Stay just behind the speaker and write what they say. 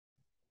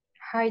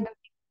Hi.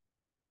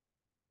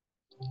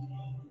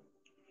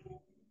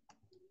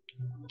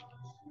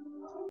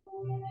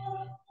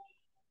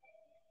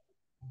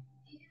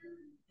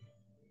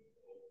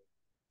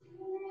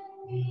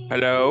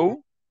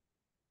 Hello.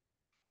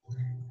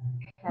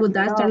 Good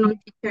afternoon,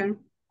 teacher.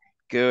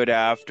 Good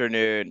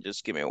afternoon.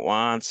 Just give me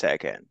 1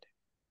 second.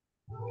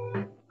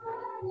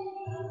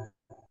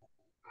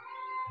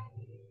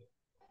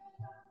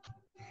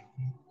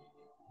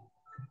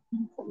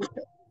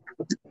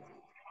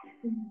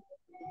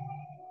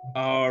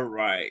 All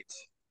right.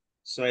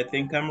 So I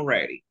think I'm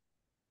ready.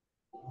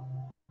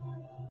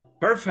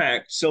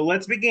 Perfect. So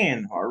let's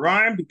begin. All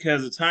right,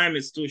 because the time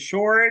is too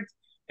short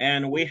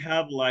and we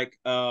have like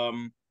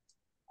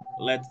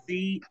let's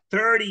see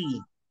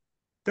 30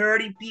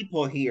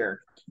 people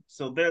here.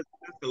 So that's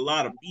a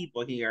lot of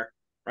people here,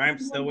 right?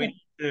 So we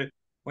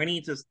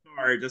need to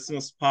start as soon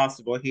as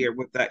possible here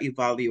with the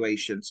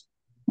evaluations.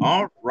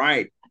 All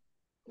right.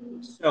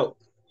 So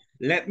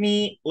let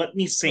me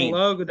see.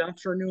 Hello, good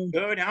afternoon.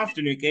 Good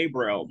afternoon,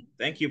 Gabriel.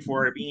 Thank you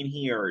for being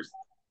here.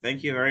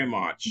 Thank you very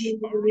much.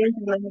 All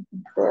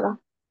right.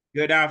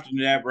 Good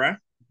afternoon, Deborah.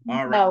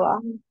 All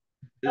right.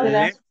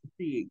 Let's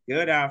see.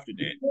 Good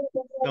afternoon.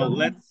 So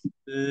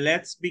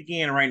let's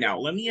begin right now.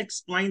 Let me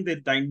explain the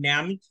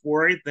dynamic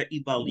for the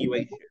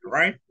evaluation,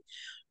 right?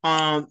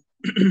 Um,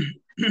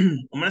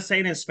 I'm gonna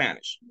say it in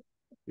Spanish.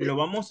 Lo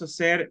vamos a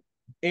hacer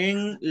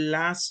en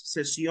las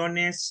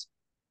sesiones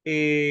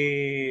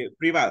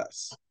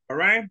privadas. All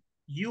right?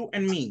 You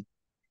and me.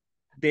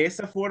 De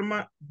esa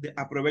forma,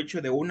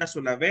 aprovecho de una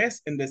sola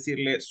vez en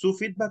decirle su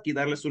feedback y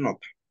darle su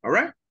nota. All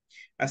right?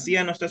 Así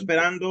ya no está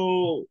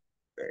esperando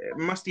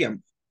más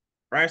tiempo.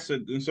 Right?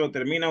 So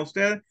termina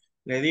usted,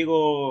 le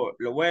digo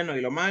lo bueno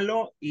y lo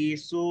malo y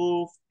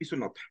su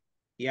nota.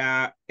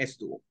 Ya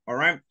estuvo. All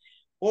right?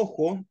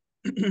 Ojo,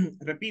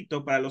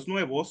 repito, para los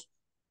nuevos,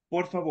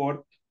 por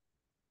favor,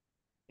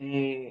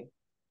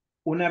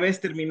 una vez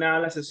terminada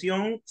la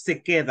sesión,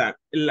 se queda,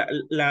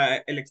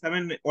 el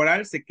examen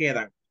oral se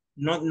queda.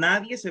 No,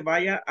 nadie se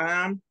vaya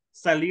a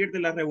salir de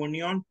la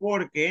reunión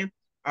porque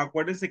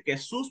acuérdense que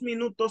sus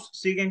minutos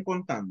siguen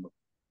contando.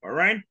 All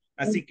right?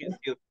 Así que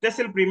si usted es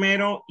el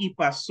primero y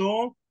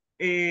pasó,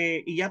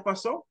 y ya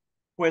pasó,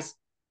 pues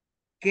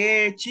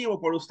qué chivo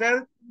por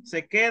usted.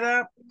 Se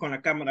queda con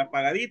la cámara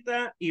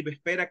apagadita y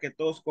espera que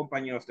todos sus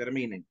compañeros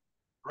terminen.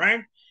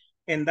 Right?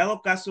 En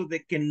dado caso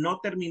de que no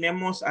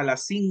terminemos a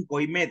las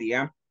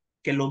 5:30,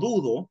 que lo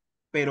dudo,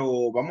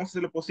 pero vamos a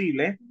hacer lo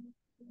posible,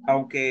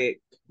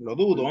 aunque lo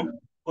dudo,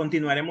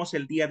 continuaremos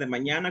el día de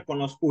mañana con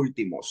los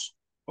últimos.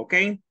 ¿Ok?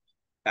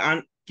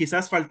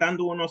 Quizás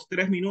faltando unos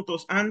 3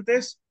 minutos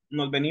antes,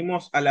 nos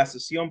venimos a la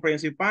sesión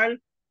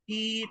principal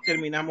y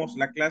terminamos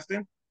la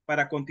clase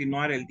para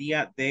continuar el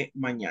día de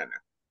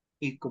mañana.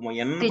 Y como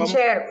ya no nos vamos...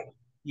 Teacher,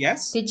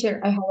 Yes,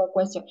 teacher, I have a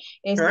question.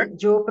 correct.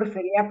 Yo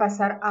preferiría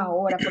pasar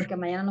ahora porque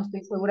mañana no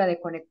estoy segura de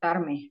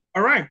conectarme.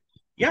 All right.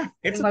 Yeah,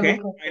 it's Tengo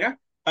algo okay, que hacer.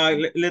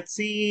 Mayra. Let's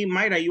see,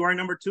 Mayra, you are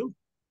number 2.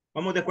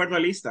 Vamos de acuerdo a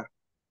lista.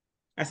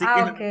 Así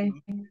que... Ok.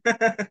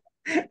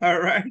 All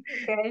right.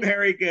 Okay.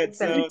 Very good.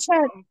 So,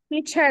 Excelente.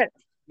 Teacher,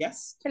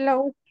 yes.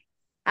 hello.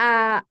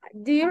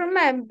 Do you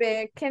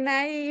remember, can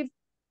I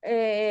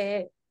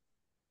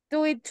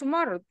do it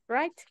tomorrow,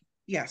 right?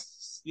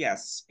 Yes,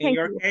 yes. In Thank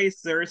your you.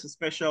 case, there is a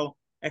special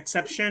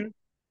exception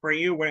for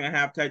you. We're going to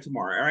have time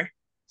tomorrow, all right?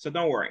 So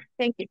don't worry.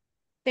 Thank you.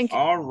 Thank you.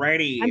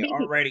 Alrighty, I'm busy.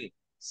 alrighty.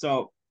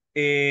 So,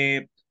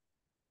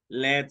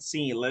 let's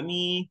see. Let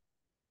me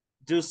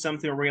do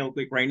something real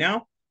quick right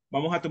now.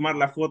 Vamos a tomar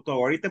la foto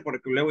ahorita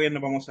porque luego ya no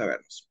vamos a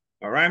vernos.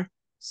 All right?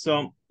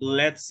 So,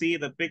 let's see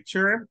the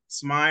picture.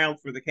 Smile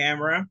for the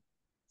camera.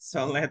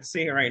 So, let's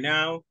see right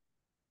now.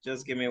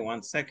 Just give me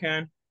 1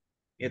 second.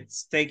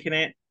 It's taking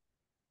it.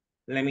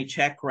 Let me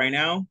check right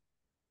now.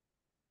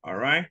 All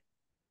right.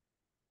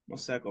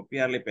 Vamos a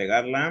copiarla y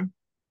pegarla.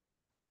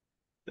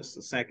 Just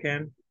a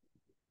second.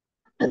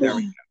 There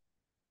we go.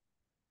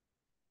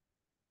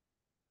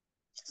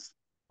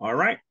 All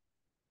right.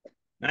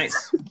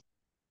 Nice.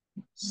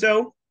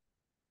 So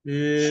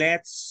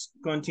let's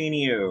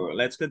continue.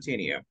 Let's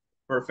continue.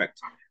 Perfect.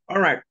 All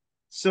right.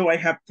 So I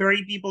have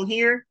 30 people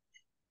here.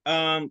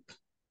 Let's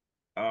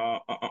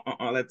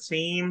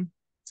see.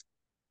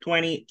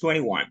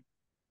 21.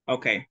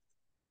 Okay.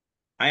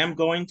 I am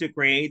going to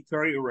create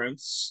 30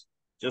 rooms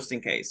just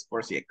in case,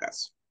 por si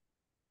acaso.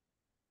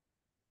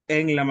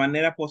 En la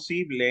manera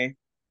posible,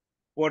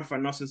 porfa,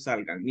 no se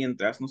salgan.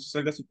 Mientras no se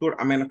salga su tour,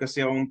 a menos que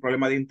sea un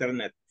problema de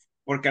internet.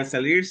 Porque al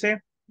salirse,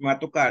 me va a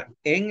tocar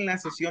en la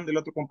sesión del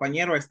otro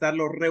compañero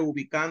estarlo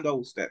reubicando a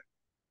usted.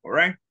 All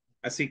right?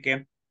 Así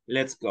que,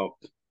 let's go.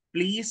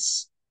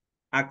 Please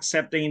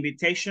accept the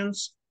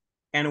invitations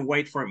and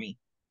wait for me.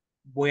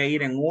 Voy a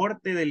ir en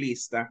orden de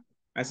lista.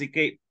 Así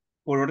que,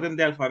 por orden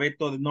de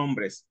alfabeto de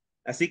nombres.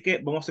 Así que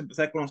vamos a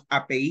empezar con los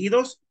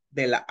apellidos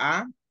de la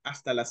A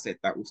hasta la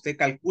Z. Usted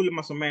calcule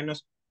más o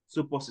menos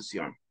su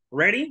posición.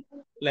 Ready?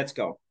 Let's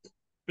go.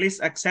 Please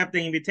accept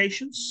the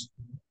invitations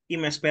y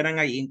me esperan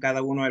ahí en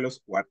cada uno de los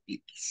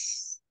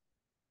cuartitos.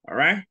 All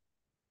right?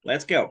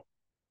 Let's go.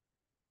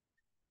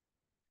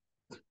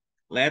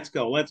 Let's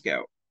go, let's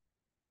go.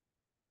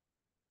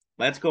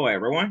 Let's go,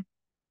 everyone.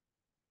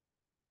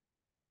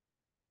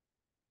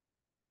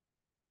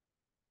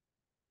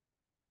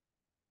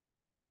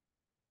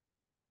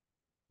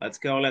 Let's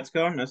go, let's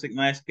go. No sé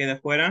más quede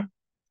fuera.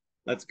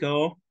 Let's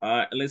go,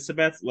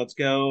 Elizabeth. Let's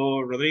go,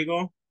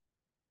 Rodrigo.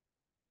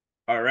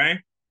 All right.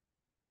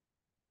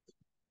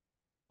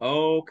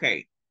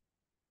 Okay,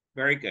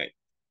 very good.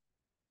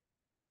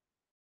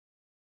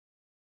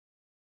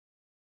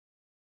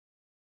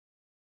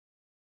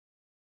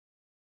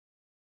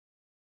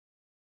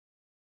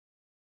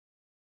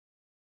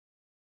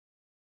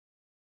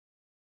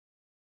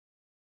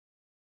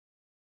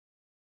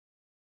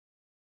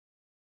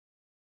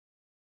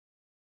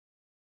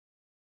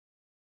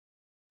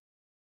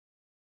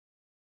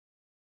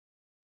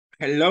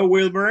 Hello,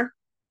 Wilbur.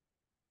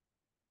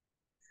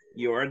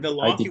 You're the I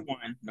lucky did.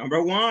 one,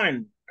 number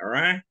one. All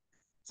right.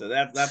 So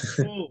that's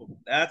cool.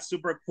 That's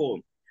super cool.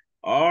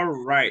 All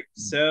right.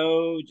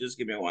 So just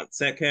give me 1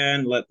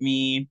 second. Let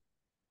me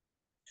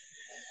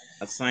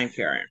assign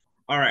Karen.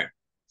 All right.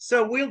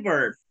 So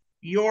Wilbur,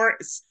 your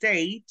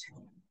state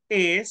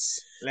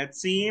is, let's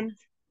see,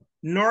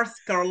 North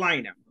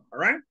Carolina. All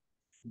right.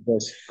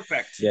 Yes.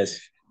 Perfect. Yes.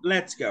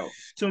 Let's go.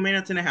 2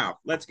 minutes and a half.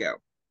 Let's go.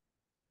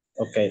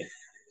 Okay.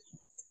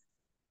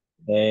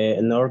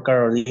 North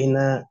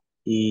Carolina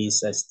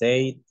is a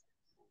state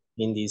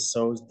in the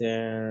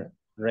southern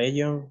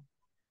region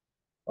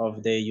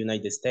of the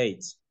United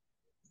States.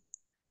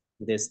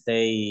 The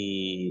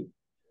state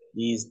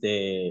is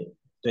the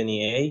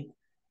 28th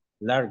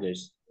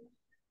largest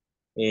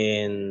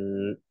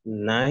and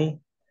 9th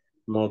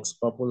most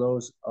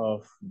populous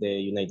of the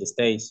United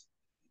States.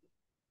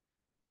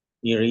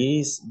 It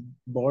is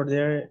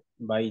bordered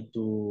by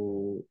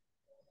to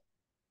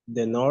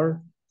the north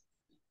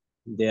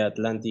the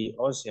Atlantic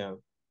Ocean,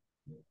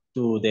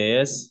 to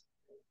the east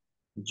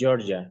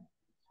Georgia,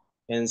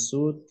 and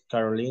South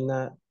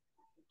Carolina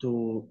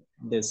to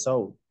the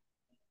south.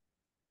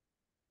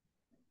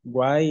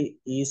 Why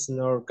is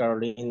North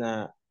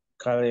Carolina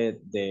called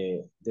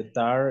the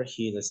Tar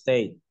Heel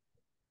State?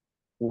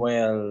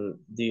 Well,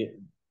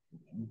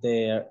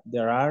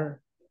 there are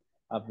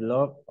a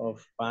block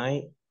of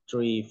pine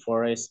tree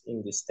forests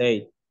in the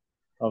state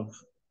of,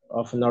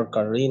 of North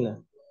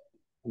Carolina.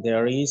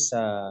 There is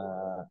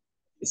a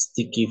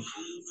sticky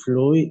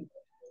fluid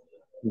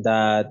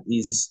that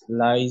is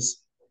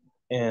lies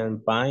in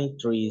pine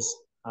trees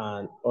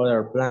and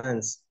other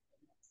plants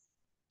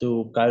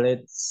to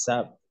collect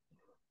sap.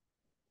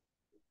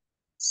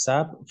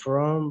 Sap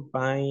from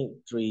pine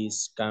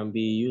trees can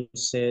be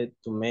used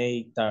to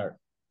make tar.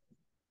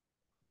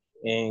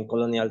 In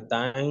colonial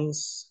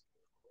times,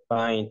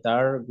 pine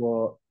tar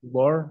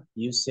were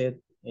used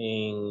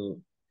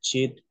in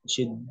sheet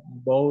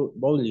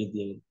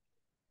building.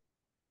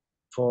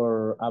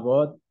 For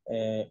about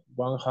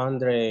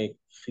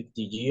 150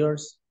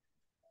 years,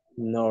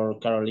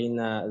 North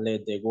Carolina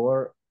led the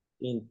world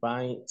in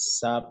pine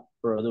sap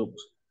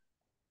products.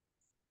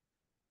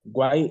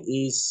 Why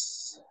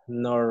is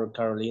North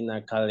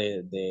Carolina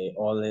called the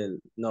old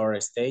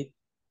North State?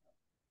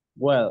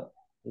 Well,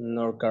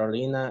 North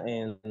Carolina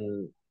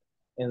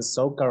and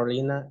South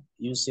Carolina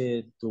used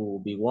to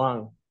be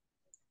one.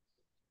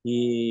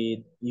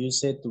 It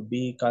used to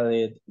be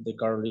called the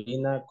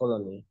Carolina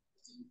Colony.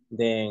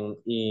 Then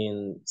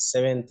in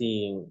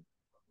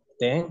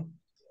 1710,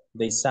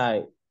 they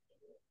said,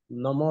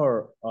 no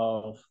more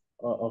of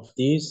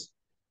this.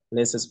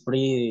 Let's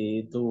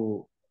split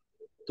to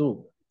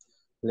two.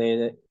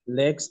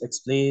 Let's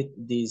split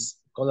this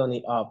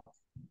colony up.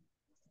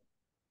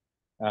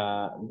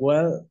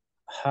 Well,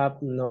 have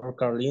North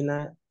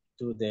Carolina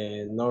to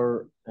the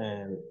north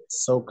and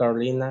South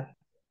Carolina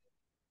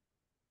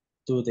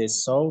to the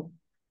south.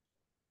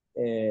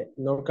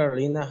 North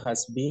Carolina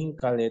has been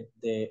called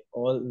the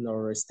Old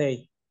North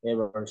State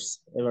ever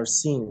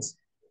since.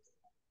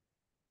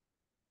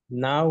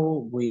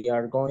 Now we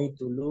are going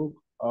to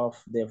look of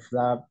the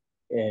flag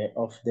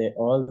of the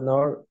Old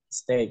North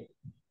State,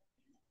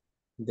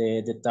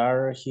 the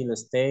Tar Heel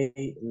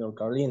State, North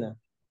Carolina.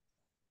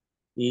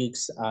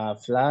 It's a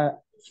flag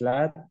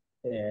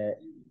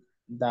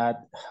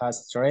that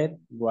has red,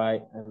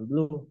 white, and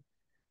blue.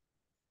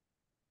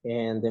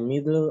 In the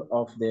middle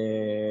of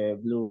the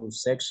blue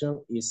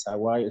section is a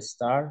white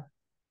star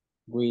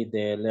with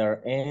the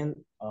letter N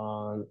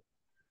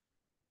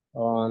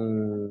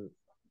on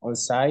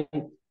side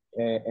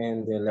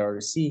and the letter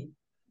C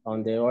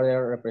on the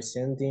other,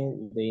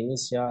 representing the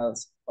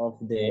initials of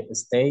the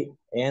state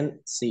and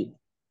C.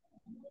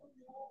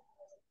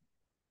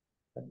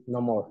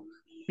 No more.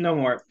 No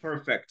more.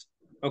 Perfect.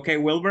 Okay,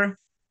 Wilbur.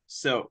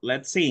 So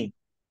let's see.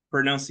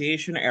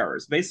 Pronunciation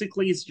errors.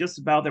 Basically, it's just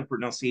about the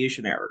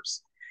pronunciation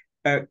errors.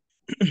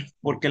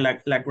 Porque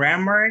la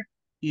grammar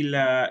y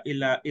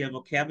el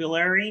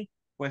vocabulary,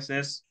 pues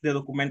es de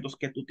documentos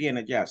que tú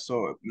tienes ya.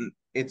 So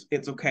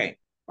it's okay.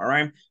 All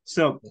right.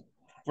 So,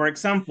 for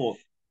example,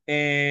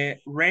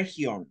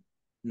 region.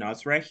 No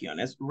es region,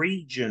 es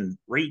region.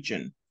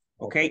 Region.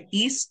 Okay.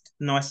 East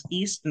no es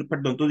east.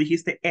 Perdón, tú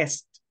dijiste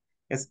est.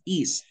 Es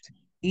east.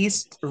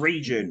 East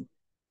region.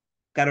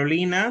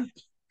 Carolina,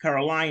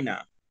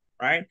 Carolina,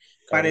 right? Carolina.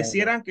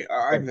 Parecieran que,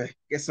 ay,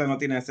 que eso no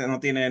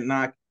tiene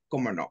nada,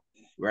 como no,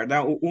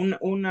 ¿verdad?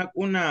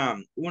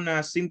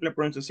 Una simple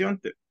pronunciación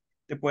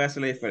te puede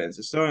hacer la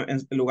diferencia. So, en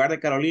lugar de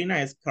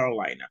Carolina es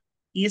Carolina.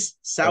 East,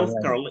 South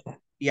Carolina.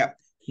 Carolina, yeah.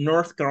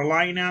 North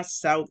Carolina,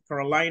 South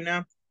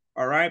Carolina,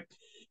 all right.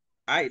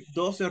 Hay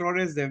dos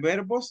errores de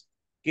verbos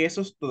que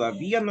esos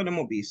todavía no lo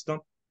hemos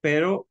visto,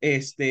 pero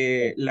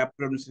la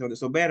pronunciación de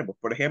esos verbos,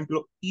 por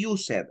ejemplo,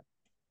 used.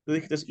 Tú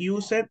dijiste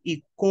used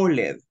y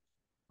called,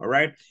 all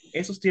right?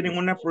 Esos tienen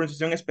una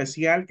pronunciación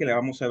especial que la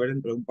vamos a ver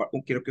dentro de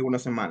quiero que una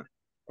semana,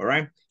 all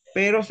right?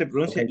 Pero se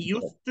pronuncia Okay,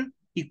 teacher. used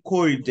y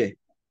called,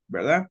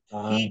 ¿verdad?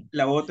 Ah, Y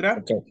la otra,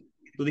 okay.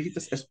 tú dijiste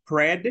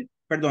spread,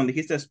 perdón,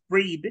 dijiste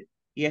spread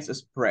y es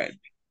spread,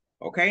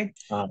 ¿ok?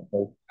 Ah,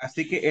 okay.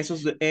 Así que eso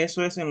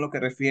es en lo que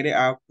refiere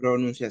a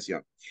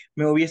pronunciación.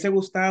 Me hubiese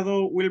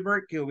gustado,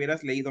 Wilbur, que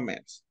hubieras leído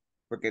menos,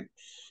 porque,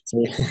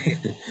 Sí.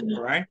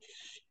 right?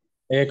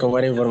 Como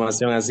era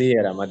información así,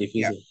 era más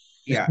Yeah, difícil.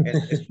 yeah,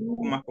 es un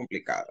poco más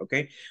complicado, ¿ok?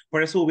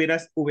 Por eso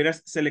hubieras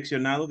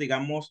seleccionado,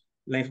 digamos,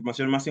 la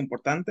información más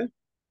importante,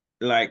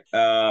 like,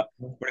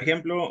 por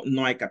ejemplo,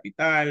 no hay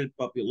capital,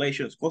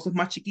 populations, cosas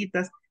más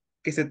chiquitas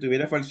que se te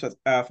hubiera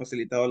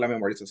facilitado la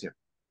memorización,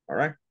 all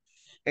right?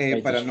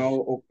 Okay, Para teacher.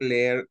 no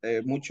leer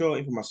mucho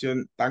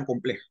información tan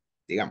compleja,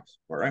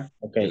 digamos, all right?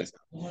 Okay.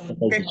 Okay,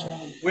 Okay, teacher.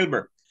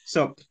 Wilbur.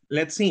 So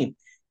let's see.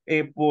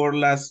 Por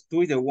las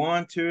de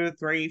 1, 2,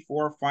 3,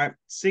 4, 5,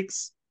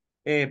 6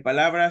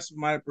 palabras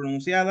mal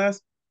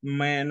pronunciadas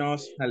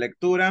menos la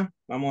lectura,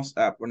 vamos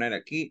a poner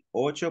aquí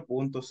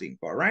 8.5,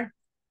 all right?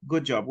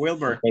 Good job,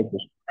 Wilbur. Okay, teacher.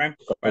 All right?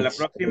 Para la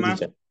Correct. Okay, próxima,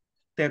 teacher.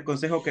 te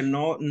aconsejo que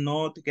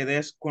no te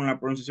quedes con la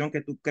pronunciación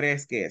que tú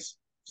crees que es.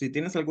 Si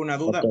tienes alguna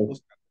duda, Okay.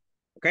 busca.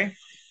 Okay?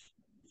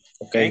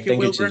 Okay, Thank you,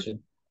 thank you, Wilbur. teacher.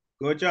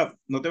 Good job.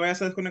 No te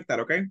vayas a desconectar,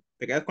 ¿ok?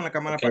 Te quedas con la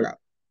cámara Okay. apagada.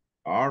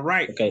 All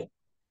right. Okay.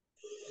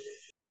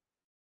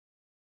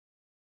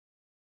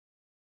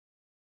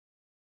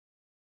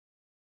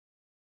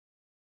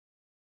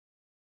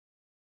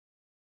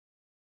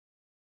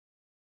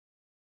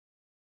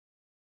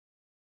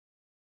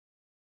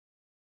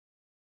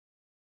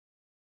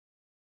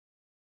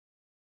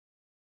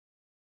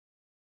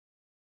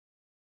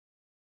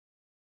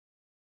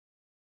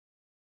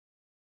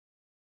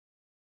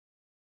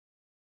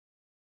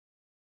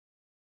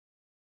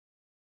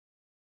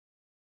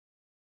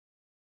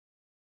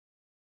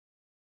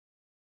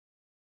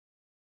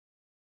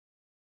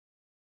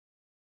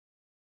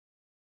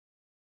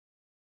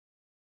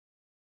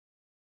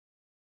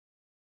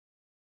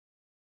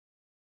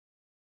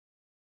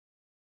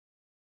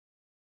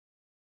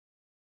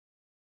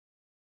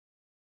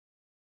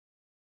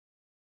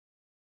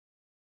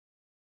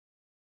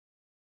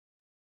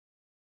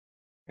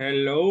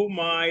 Hello,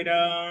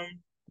 Mayra.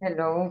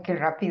 Hello, qué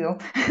rápido.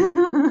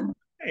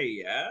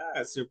 Hey,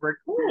 yeah, super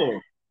cool.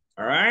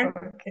 All right.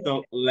 Okay.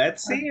 So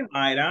let's see,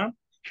 Mayra.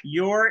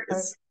 Your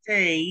Okay.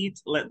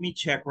 state, let me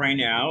check right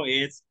now,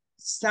 it's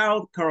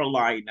South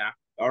Carolina.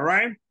 All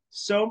right.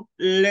 So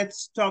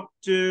let's talk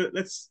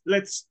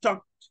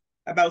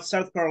about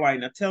South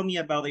Carolina. Tell me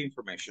about the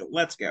information.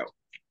 Let's go.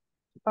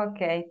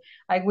 Okay,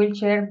 I will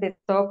share the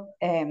top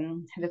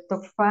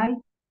 5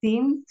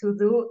 things to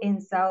do in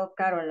South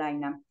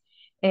Carolina.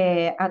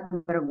 At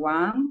number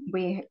 1,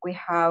 we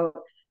have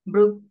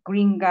Brook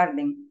Green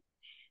Garden.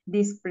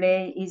 This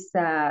place is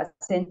a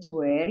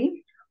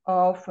sanctuary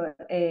of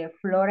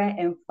flora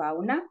and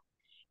fauna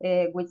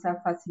with a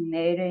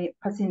fascinating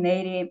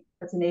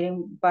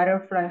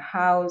butterfly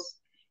house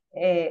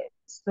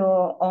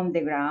so on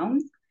the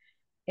ground.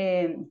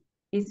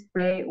 It's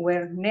place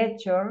where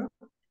nature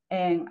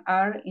and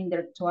art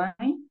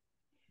intertwine,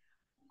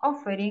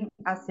 offering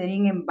a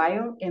serene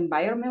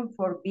environment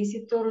for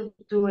visitors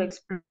to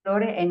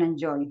explore and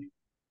enjoy.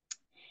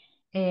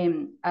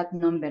 At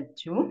number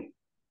 2,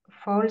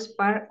 Falls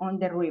Park on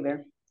the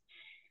river.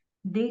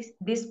 This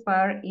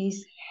park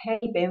is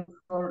haven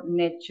for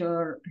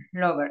nature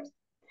lovers,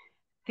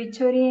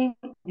 featuring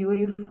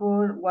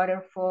beautiful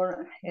waterfall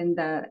and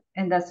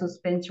the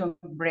suspension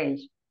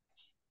bridge.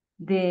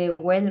 The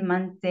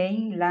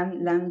well-maintained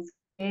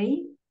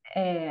landscape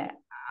uh,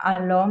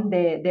 along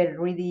the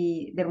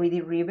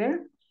Reedy River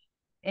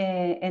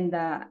and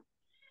the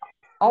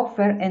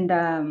offer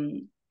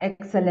and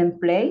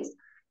excellent place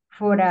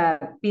for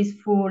a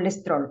peaceful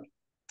stroll.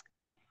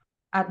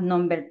 At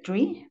number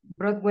 3,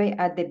 Broadway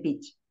at the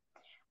beach.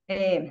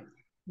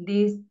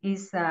 This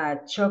is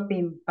a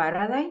shopping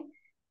paradise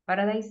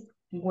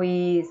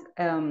with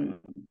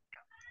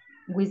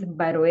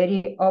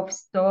variety of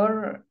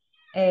store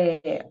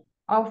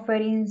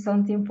offering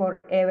something for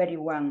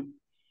everyone.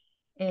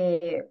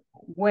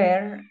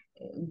 Where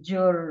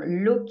you're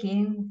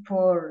looking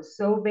for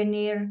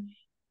souvenir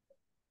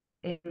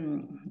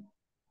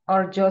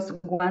or just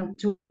want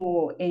to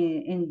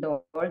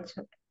indulge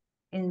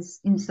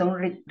in some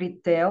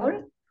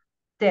retail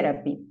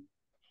therapy.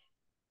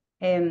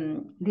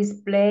 This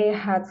play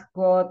has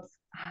got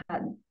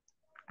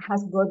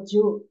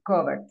you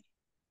covered.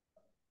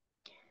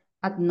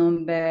 At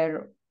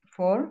number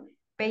 4,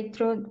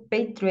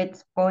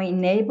 Patriots Point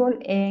Naval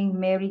and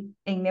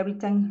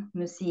Maritime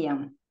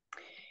Museum.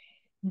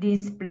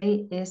 This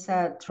place is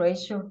a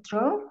treasure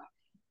trove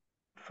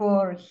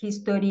for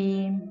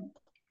history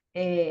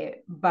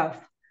buff,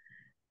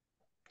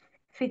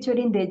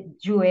 featuring the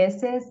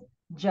USS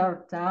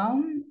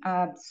Georgetown,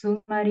 a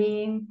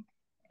submarine,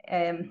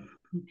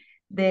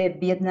 the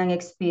Vietnam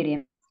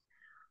experience.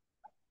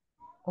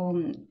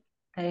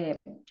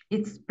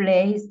 It's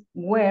place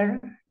where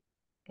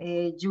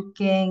you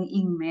can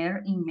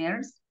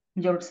immerse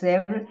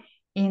yourself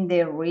in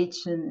the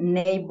rich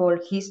naval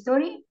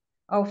history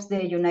of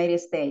the United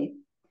States.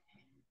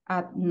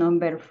 At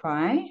number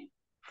 5,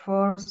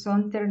 for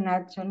Sumter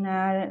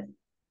National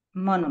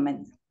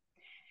Monument.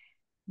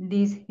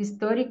 This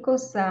historical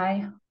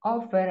site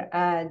offers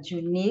a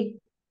unique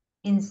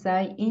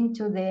insight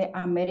into the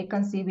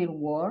American Civil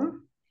War,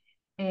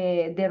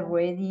 the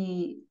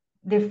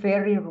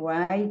ferry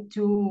ride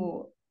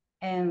to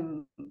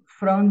and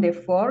from the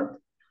fort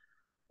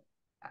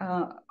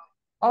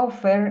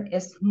offer a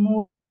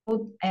smooth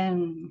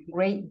and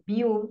great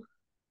views,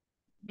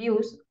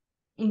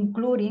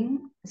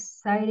 including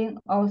sighting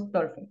of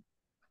dolphins.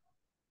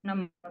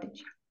 No,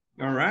 teacher.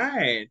 All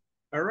right.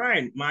 All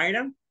right,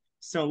 Mayra.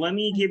 So let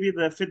me give you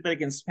the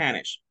feedback in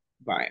Spanish.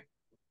 Bye.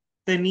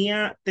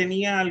 ¿Tenía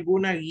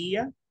alguna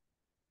guía?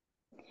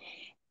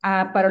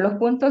 Para los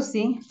puntos,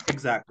 sí.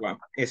 Exacto.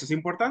 Eso es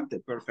importante.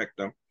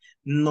 Perfecto.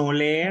 No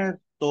leer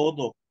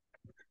todo,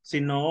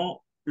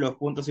 sino los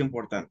puntos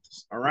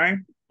importantes. All right?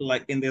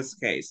 Like in this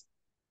case.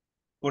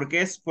 ¿Por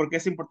qué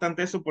es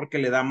importante eso? Porque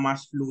le da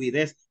más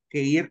fluidez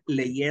que ir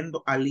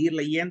leyendo. Al ir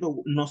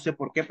leyendo, no sé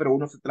por qué, pero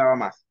uno se traba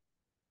más.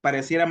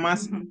 Pareciera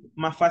más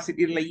fácil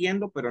ir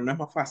leyendo, pero no es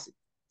más fácil.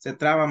 Se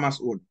traba más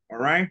uno. All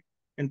right?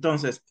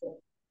 Entonces,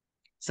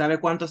 ¿sabe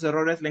cuántos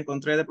errores le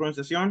encontré de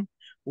pronunciación?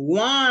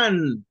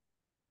 One,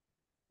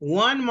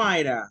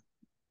 Mayra.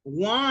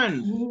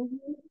 One.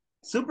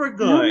 Super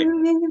good.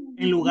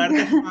 En lugar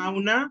de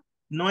fauna,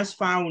 no es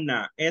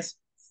fauna,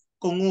 es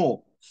con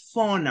O.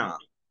 Fauna.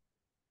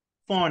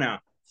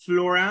 Fauna.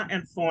 Flora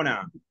and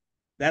fauna.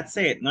 That's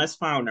it. No es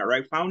fauna,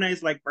 right? Fauna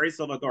is like very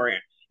Salvadorian.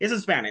 It's in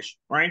Spanish,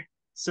 right?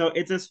 So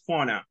it is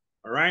fauna,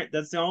 all right?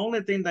 That's the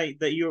only thing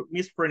that you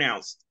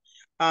mispronounced.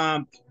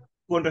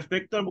 Con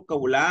respecto al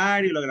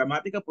vocabulario y la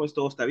gramática, pues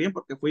todo está bien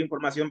porque fue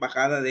información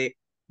bajada de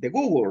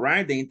Google,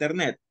 right? De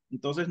Internet.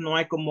 Entonces no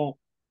hay como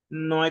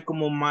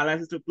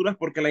malas estructuras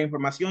porque la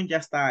información ya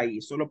está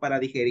ahí, solo para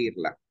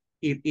digerirla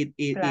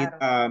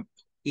Claro.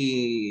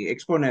 y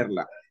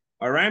exponerla.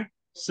 All right?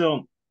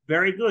 So,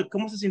 very good.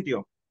 ¿Cómo se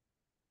sintió?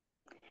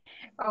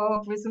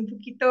 Oh, pues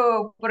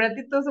por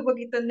ratitos un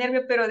poquito de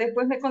nervio, pero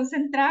después me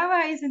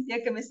concentraba y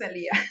sentía que me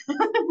salía.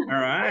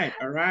 All right,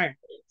 all right.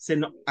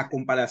 A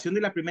comparación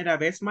de la primera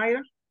vez,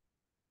 Mayra,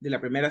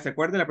 ¿se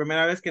acuerda de la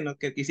primera vez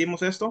que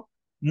hicimos esto?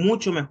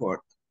 Mucho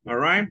mejor,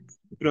 all right.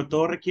 Pero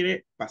todo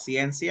requiere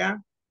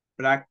paciencia,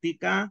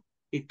 práctica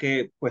y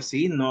que, pues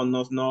sí, no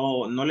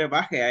le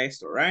baje a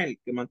esto, right?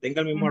 Que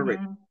mantenga el mismo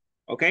ritmo,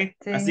 ¿ok?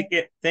 Sí. Así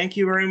que, thank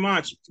you very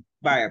much.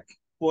 Vaya,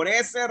 por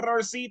ese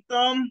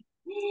errorcito,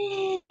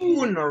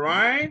 uno,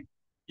 right?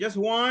 Just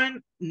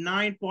one,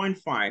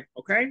 9.5,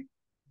 okay?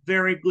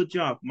 Very good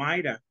job,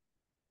 Mayra.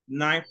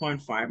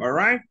 9.5, all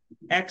right?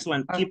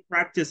 Excellent. Keep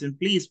practicing.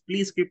 Please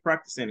keep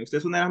practicing. Usted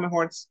es una de las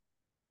mejores.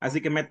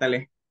 Así que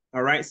métale.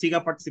 All right?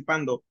 Siga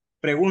participando.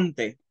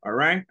 Pregunte. All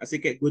right? Así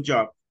que good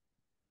job.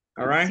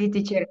 All right? Sí,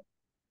 teacher.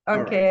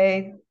 All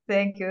Okay.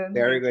 Thank you.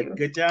 Very Thank good.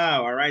 you. Good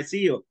job. All right.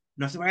 See you.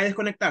 No se vaya a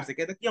desconectar. Se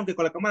queda aquí aunque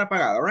con la cámara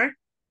apagada. All right?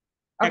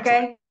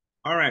 Excellent. Okay.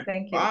 All right.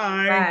 Thank you.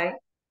 Bye. Bye.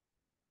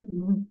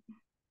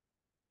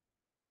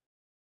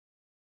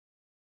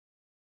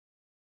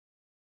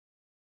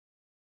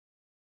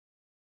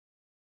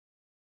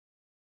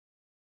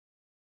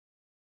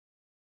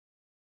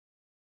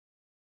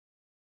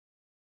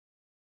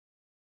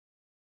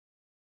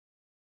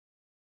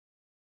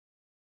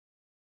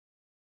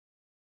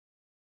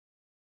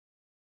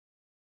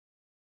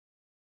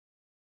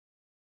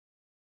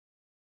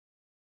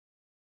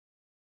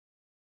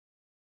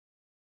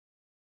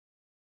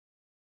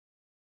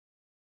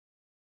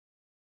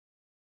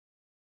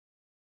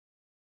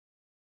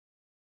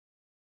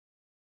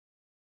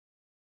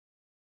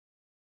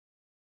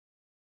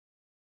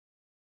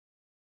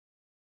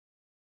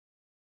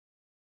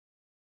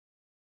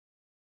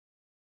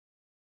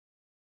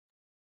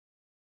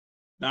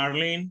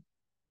 Darling,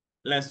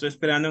 la estoy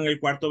esperando en el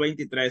cuarto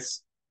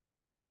 23.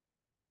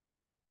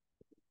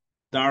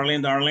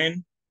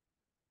 Darling.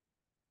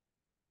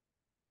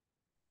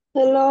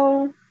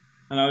 Hello.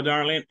 Hello,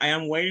 darling. I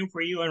am waiting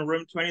for you in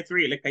room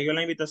 23. ¿Le cayó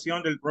la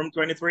invitación del room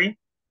 23?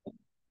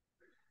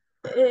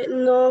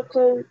 No,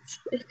 coach,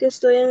 es que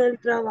estoy en el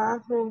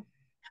trabajo.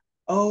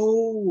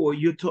 Oh,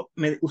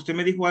 ¿usted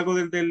me dijo algo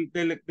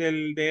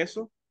de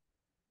eso?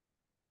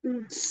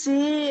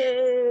 Sí,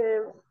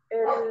 el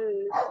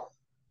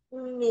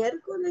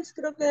miércoles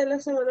creo que de la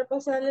semana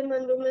pasada le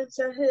mandé un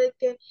mensaje de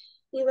que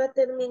iba a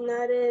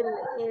terminar el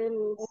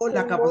Oh,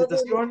 la módulo.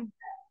 capacitación.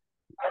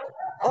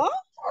 ¿Oh?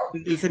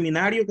 El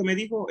seminario que me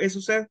dijo, ¿es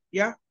usted?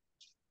 ¿Ya?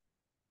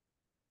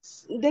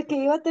 De que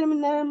iba a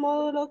terminar el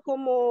módulo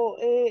como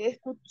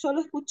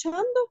solo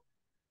escuchando.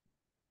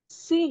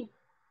 Sí,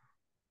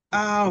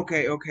 Ah,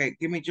 okay, okay.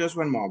 Give me just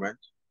one moment.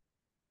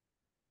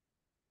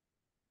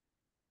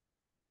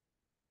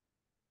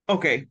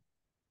 Okay.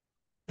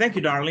 Thank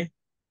you, darling.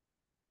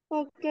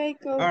 ok,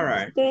 All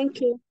right.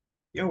 thank you.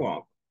 You're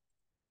welcome.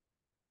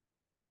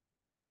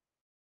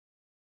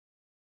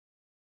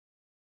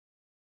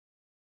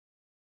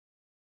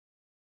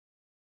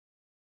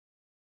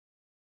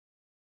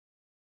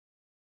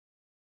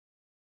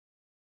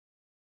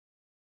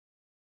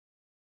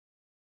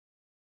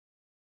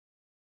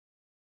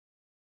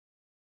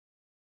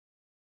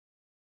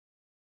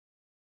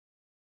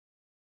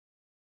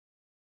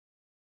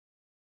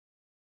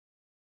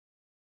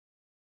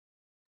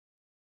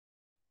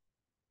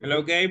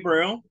 Hello,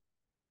 Gabriel.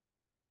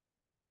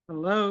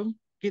 Hello,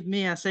 give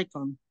me a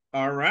second.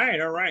 All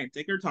right, all right.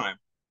 Take your time.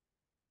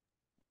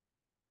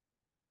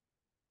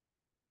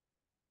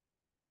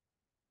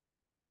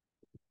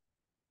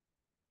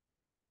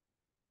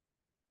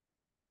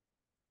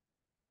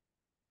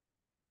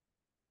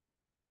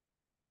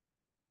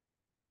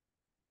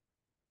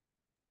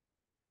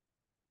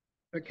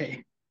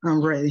 Okay,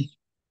 I'm ready.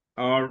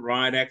 All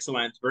right,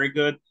 excellent. Very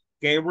good.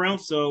 Gabriel,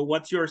 so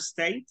what's your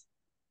state?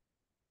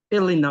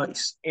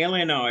 Illinois.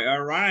 Illinois.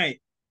 All right.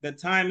 The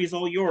time is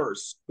all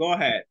yours. Go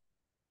ahead.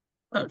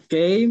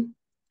 Okay.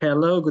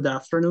 Hello, good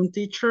afternoon,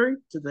 teacher.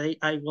 Today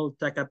I will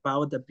talk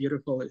about the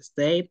beautiful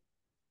state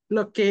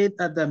located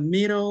at the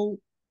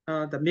middle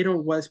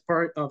west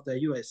part of the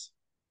U.S.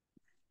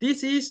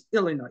 This is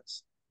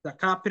Illinois. The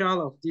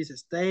capital of this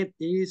state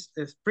is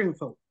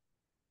Springfield.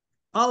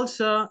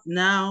 Also,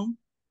 now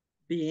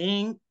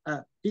being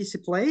a busy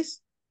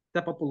place,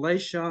 the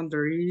population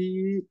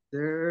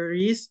there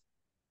is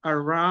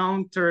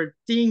around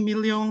 13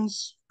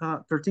 millions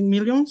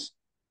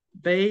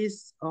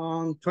based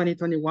on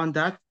 2021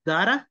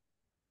 data.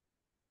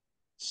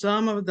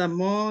 Some of the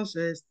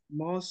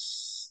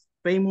most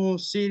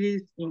famous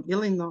cities in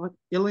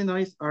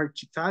Illinois are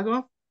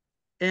Chicago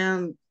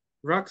and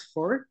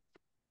Rockford.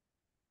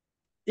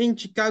 In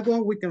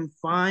Chicago, we can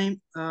find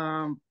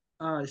a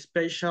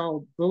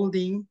special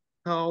building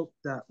called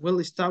the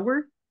Willis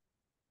Tower.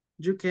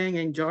 You can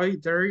enjoy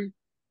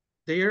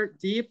their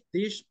deep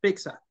dish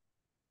pizza.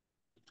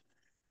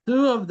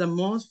 Two of the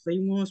most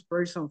famous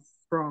persons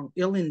from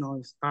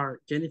Illinois are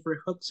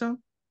Jennifer Hudson,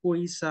 who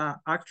is an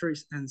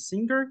actress and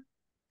singer,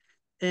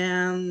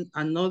 and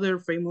another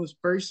famous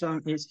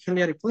person is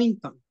Hillary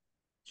Clinton.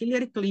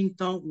 Hillary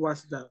Clinton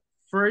was the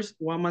first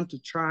woman to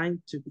try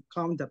to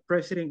become the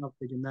president of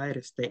the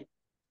United States.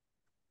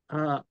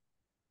 Uh,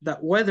 the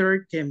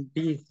weather can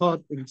be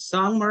hot in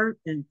summer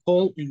and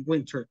cold in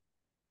winter.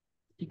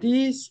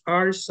 These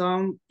are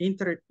some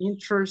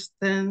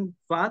interesting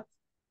facts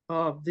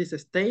of this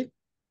state.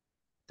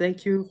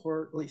 Thank you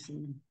for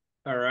listening.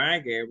 All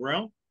right,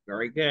 Gabriel.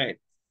 Very good.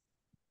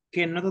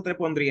 ¿Qué nota te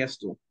pondrías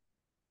tú?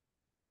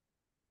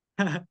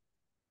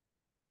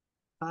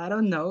 I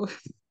don't know.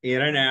 You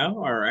don't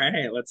know? All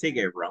right. Let's see,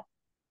 Gabriel.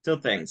 Two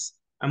things.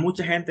 A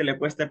mucha gente le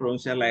cuesta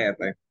pronunciar la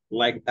R.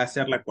 Like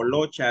hacerla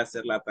colocha,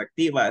 hacerla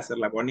atractiva,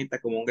 hacerla bonita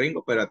como un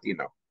gringo, pero a ti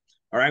no.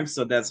 All right.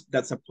 So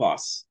that's a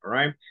plus. All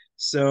right.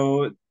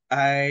 So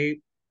I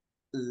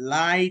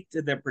liked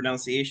the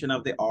pronunciation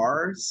of the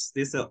R's.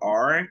 This is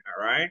R.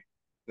 All right.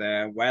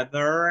 The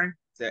weather,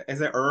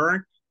 ese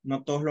R, no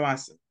todos lo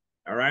hacen.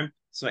 All right.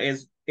 So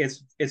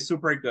it's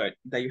super good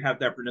that you have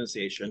that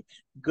pronunciation.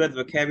 Good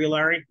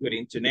vocabulary, good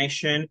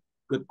intonation,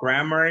 good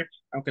grammar.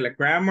 Aunque la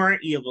grammar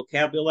y el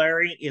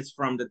vocabulary is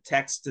from the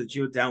text that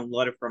you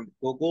downloaded from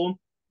Google,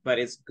 but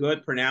it's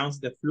good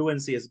pronounced. The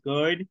fluency is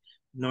good.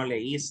 No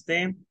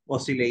leíste, o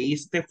si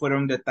leíste,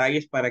 fueron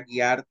detalles para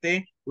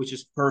guiarte, which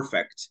is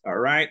perfect, all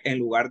right? En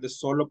lugar de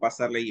solo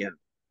pasar leyendo,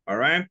 all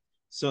right?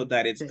 So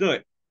that it's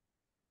good.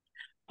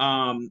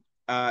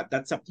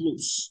 That's a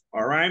plus,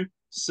 all right?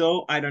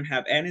 So I don't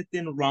have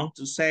anything wrong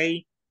to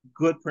say.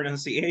 Good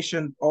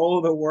pronunciation.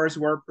 All the words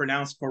were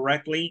pronounced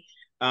correctly.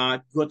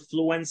 Good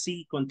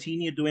fluency.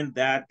 Continue doing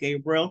that,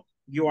 Gabriel.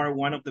 You are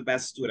one of the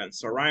best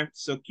students, all right?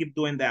 So keep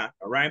doing that,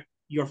 all right?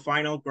 Your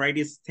final grade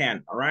is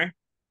 10, all right?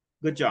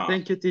 Good job.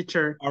 Thank you,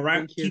 teacher. All right.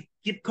 Thank you.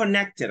 Keep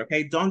connected,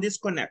 okay? Don't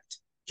disconnect.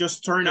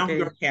 Just turn off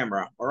your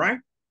camera, all right?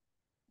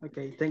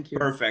 Okay, thank you.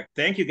 Perfect.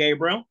 Thank you,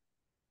 Gabriel.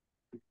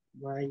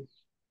 Bye.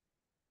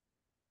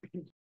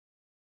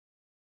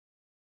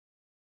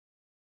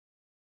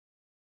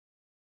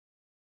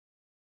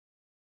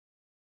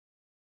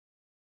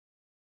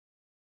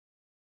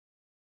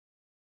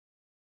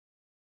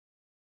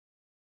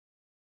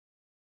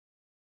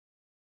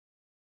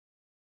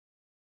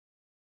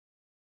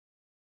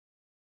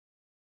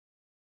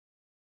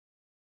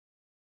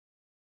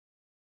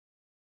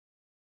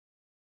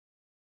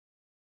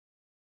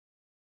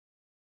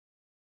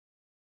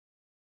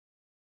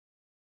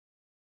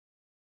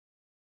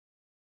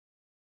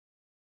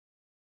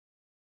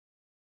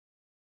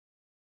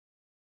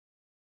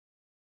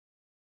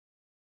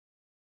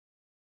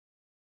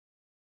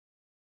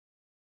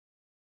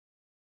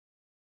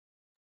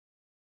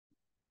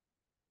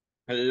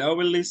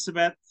 Hello,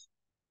 Elizabeth.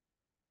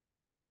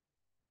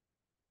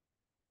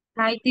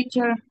 Hi,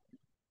 teacher.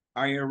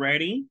 Are you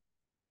ready?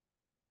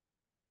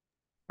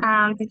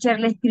 Teacher,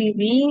 le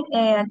escribí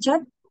al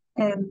chat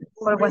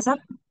por WhatsApp.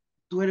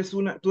 Tú eres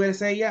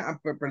ella.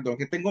 Perdón,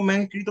 que me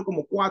han escrito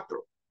como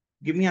 4.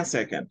 Give me a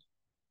second.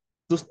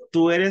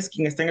 Tú eres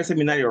quien está en el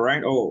seminario,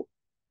 right? Oh,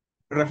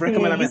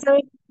 refrescame la mente.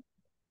 Elizabeth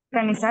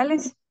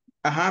Canizales.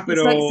 Ajá,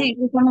 pero... Sí,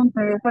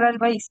 justamente fuera del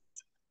país.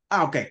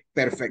 Ok,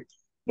 perfecto.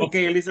 Sí. Ok,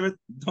 Elizabeth,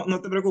 no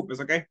te preocupes,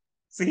 ok?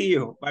 See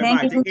you. Bye Thank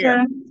bye. you, Take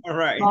care. teacher. All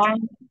right. Bye.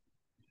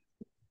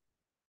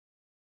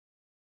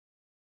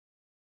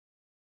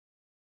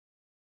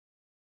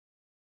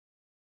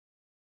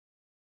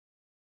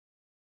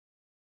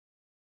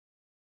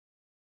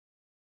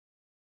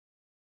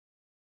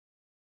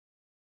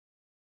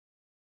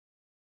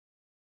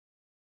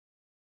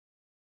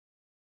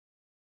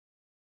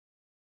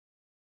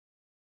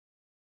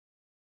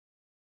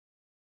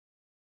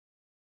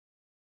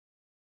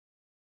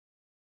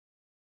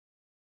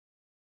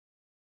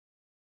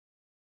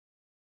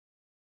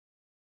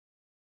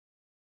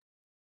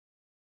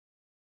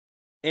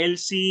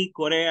 Elsie,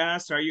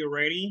 Coreas, are you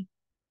ready?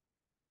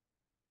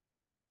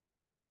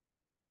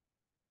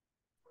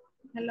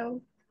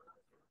 Hello.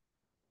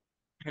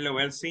 Hello,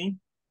 Elsie.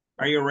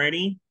 Are you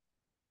ready?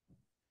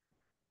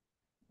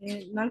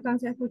 No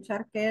alcancé a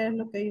escuchar qué es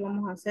lo que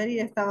íbamos a hacer y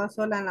estaba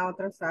sola en la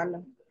otra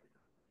sala.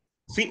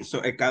 Sí,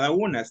 cada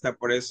una está.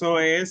 Por eso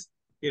es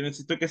que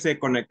necesito que se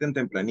conecten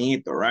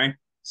tempranito, right?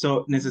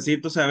 So,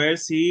 necesito saber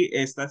si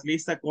estás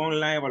lista con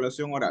la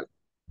evaluación oral.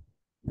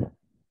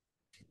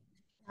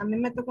 A mí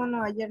me tocó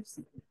Nueva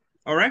Jersey.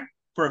 All right,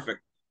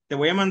 perfect. Te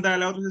voy a mandar a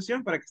la otra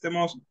sesión para que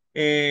estemos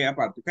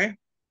aparte, ¿ok?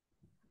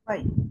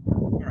 Bye.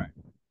 All right.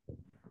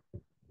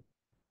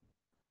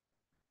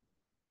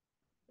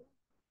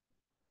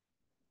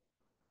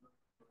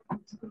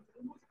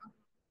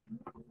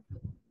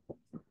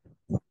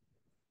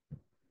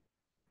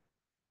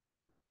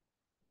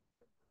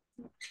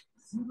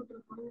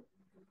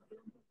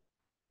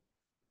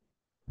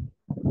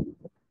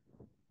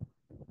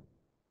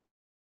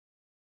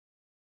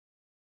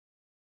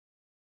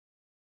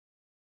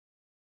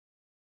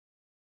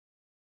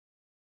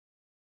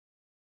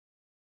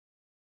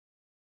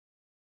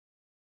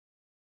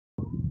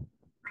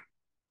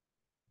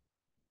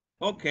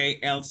 Okay,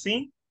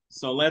 Elsie.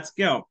 So let's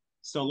go.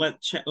 So let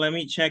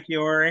me check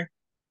your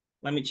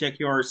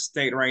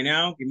state right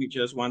now. Give me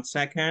just 1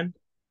 second.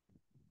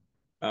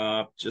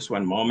 Just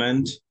one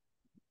moment.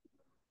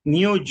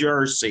 New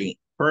Jersey.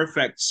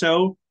 Perfect.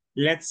 So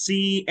let's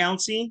see,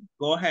 Elsie.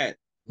 Go ahead.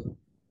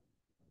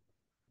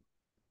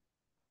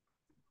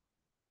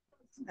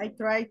 I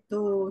tried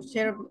to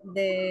share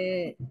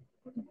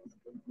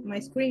my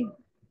screen.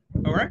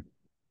 All right.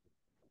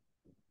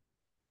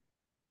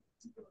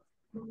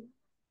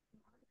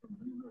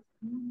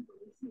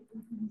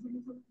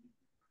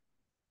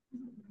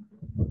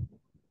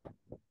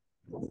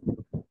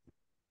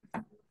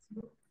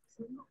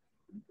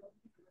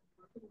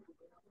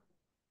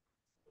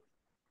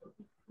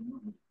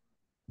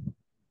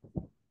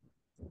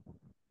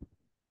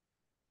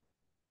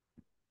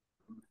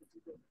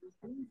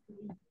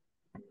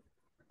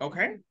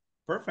 Okay,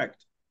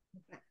 perfect.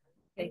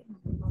 Okay.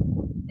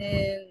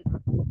 And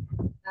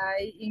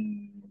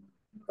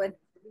but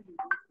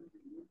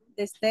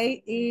the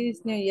state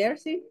is New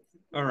Jersey.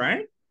 All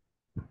right.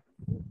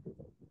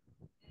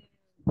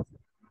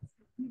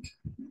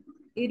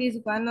 It is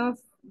one of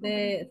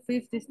the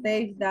 50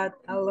 states that,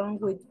 along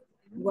with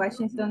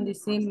Washington,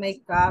 D.C.,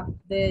 make up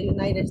the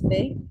United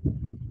States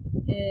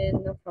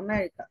in North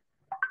America.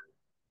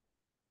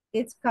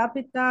 Its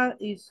capital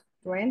is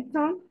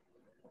Trenton,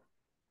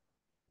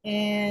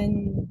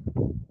 and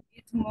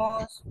its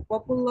most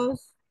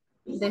populous,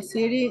 the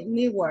city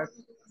Newark.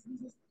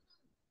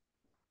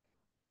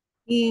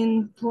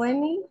 In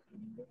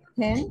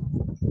 2010,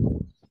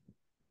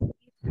 it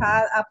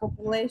had a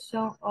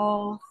population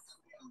of,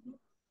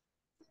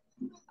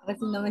 a ver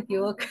si no me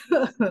equivoco,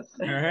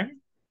 All right.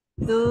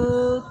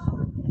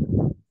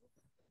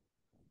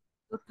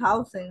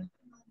 2000,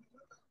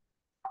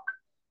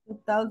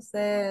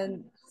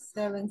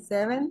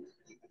 2007,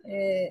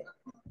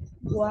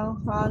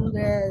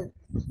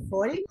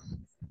 140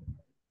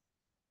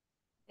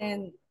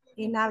 and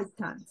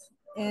inhabitants,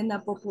 and a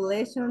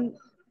population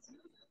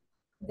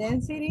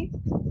density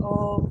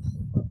of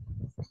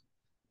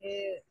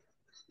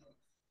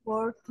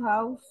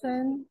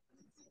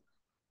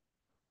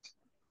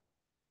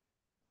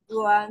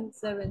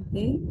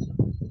 4,117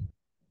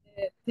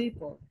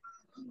 people.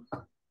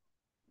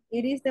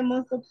 It is the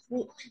most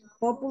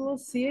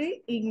populous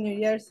city in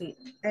New Jersey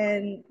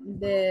and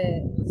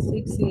the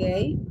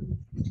 68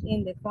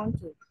 in the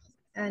country.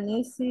 And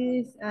it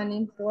is an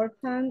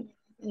important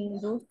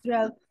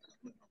industrial,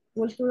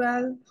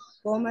 cultural,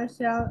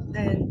 commercial,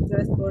 and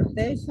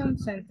transportation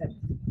center.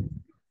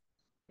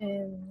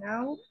 And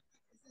now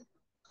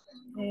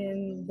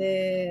in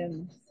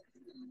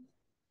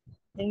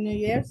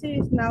New Jersey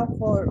is now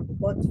for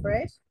both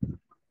fresh,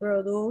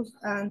 produce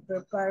and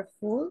prepared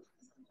food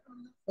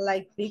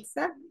like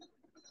pizza,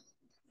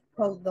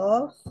 hot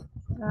dogs,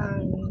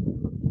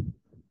 and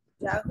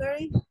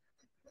jaggery,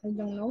 I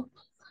don't know,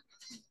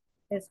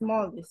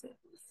 small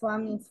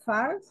family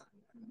fars,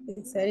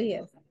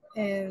 pizzerias,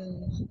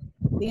 and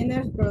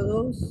dinners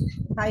produce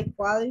high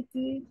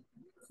quality,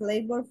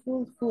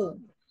 flavorful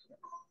food.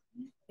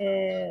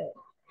 The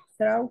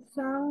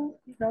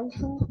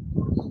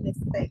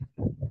steak.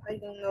 I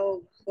don't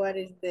know what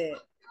is the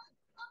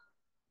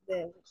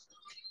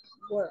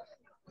word.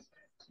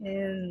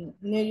 And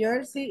New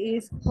Jersey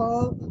is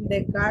called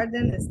the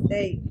Garden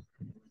State.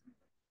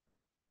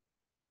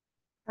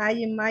 I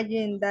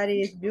imagine that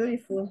is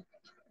beautiful.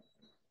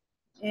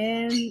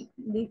 And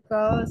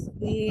because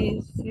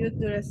it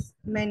features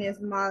many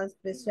small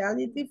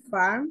specialty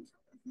farms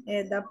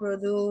that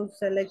produce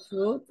select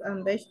fruits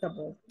and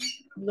vegetables,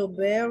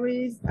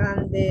 blueberries,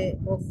 and the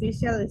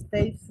official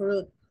state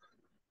fruit.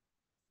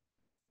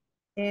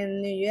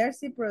 And New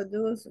Jersey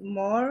produce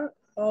more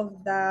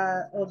of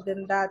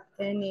than that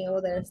any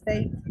other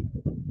state.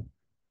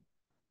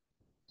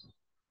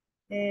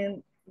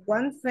 And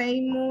one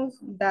famous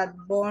that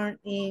born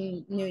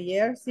in New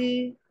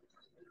Jersey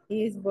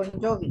is Bon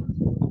Jovi.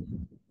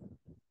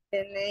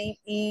 The name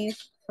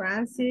is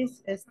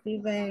Francis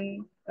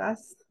Stephen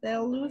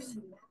Castellus,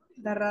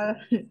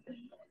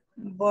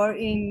 born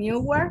in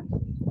Newark,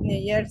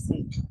 New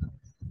Jersey,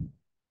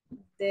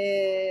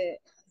 the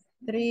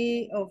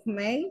 3 of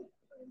May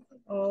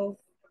of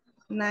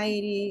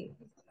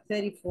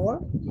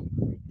 1934.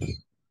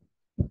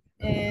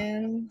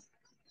 And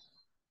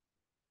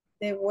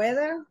the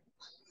weather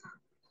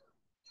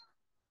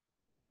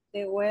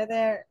in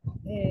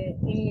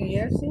New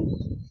Jersey,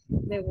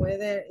 the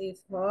weather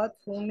is hot,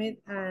 humid,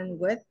 and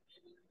wet.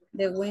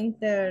 The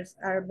winters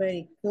are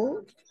very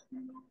cool,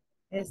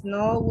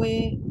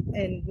 snowy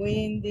and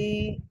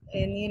windy,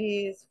 and it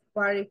is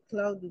very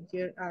cloudy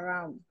year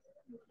around.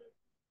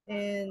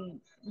 And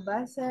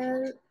based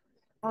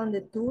on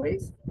the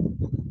tourists,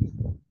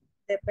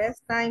 the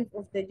best time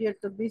of the year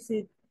to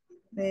visit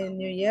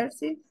New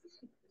Jersey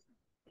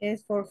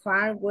is for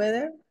fine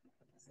weather,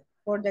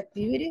 for the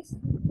activities,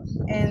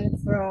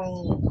 and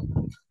from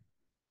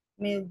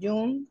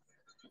mid-June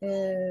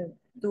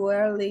to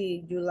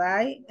early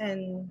July,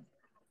 and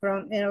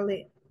from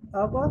early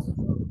August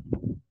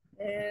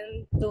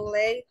and to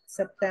late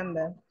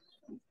September.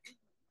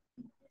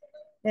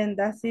 And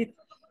that's it.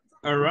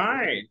 All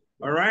right.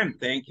 All right.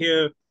 Thank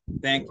you.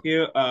 Thank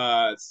you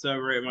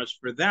so very much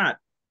for that.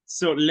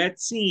 So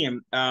let's see.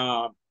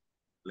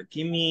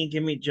 Give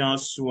me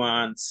just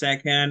 1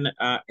 second,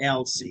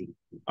 Elsie.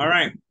 All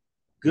right.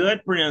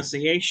 Good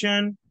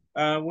pronunciation.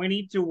 We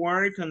need to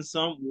work on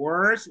some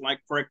words, like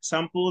for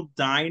example,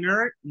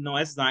 diner, no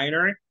es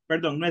diner,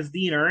 perdón, no es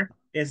dinner,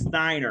 es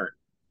diner.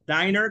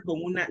 Diner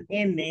con una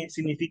N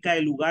significa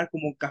el lugar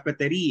como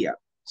cafetería.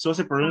 So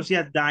se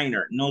pronuncia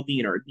diner, no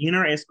dinner.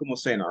 Dinner es como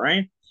cena,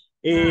 right?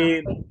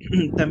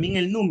 También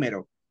el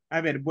número. A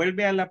ver,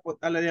 vuelve a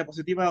la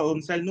diapositiva donde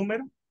está el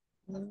número.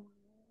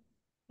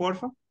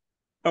 Porfa.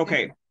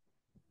 Okay.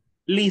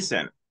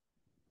 Listen.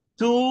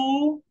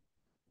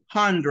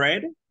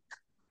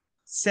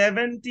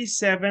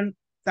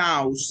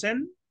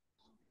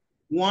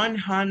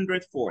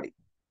 277,140.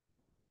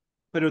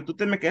 Pero tú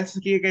te me quedas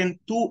aquí en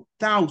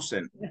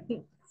 2,000.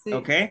 Sí.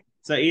 Okay.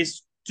 So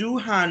it's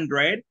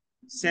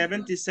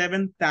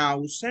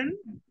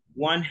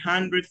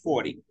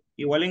 277,140.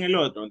 Igual en el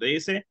otro, donde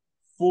dice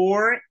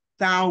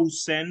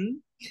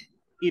 4,000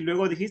 y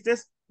luego dijiste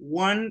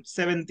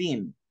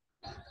 117.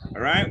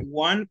 All right,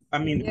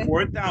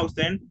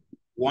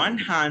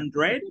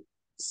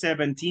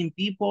 4,117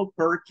 people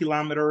per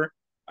kilometer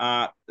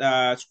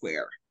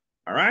square.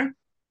 All right,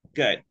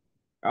 good.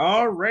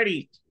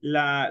 Already,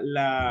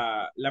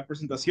 la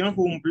presentación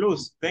fue un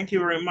plus. Thank you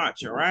very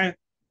much. All right,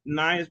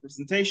 nice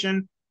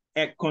presentation,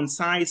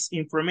 concise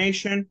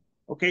information.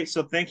 Okay,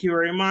 so thank you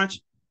very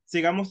much.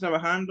 Sigamos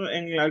trabajando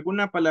en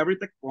alguna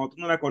palabrita que cuando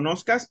tú no la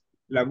conozcas,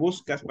 la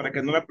buscas para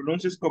que no la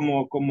pronuncies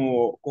como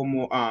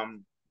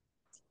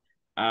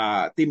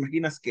te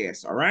imaginas que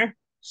es, all right?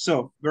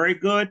 So, very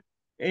good.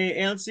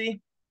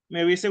 Elsie,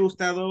 me hubiese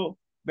gustado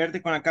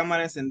verte con la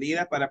cámara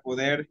encendida para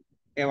poder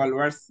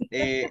evaluar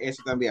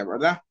eso también,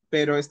 ¿verdad?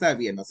 Pero está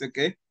bien, no sé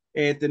qué.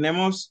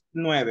 Tenemos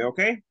 9, ¿ok?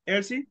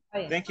 Elsie,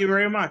 thank you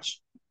very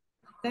much.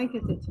 Thank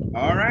you, teacher.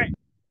 All right.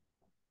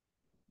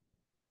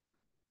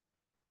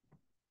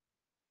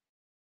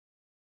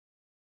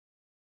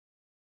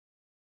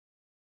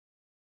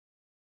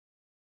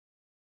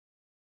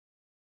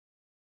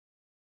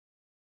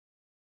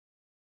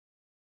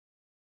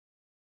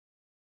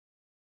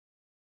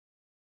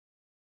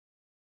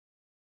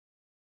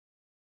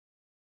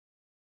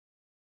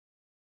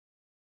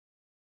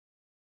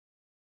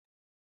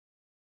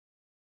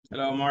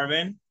 Hello,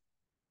 Marvin.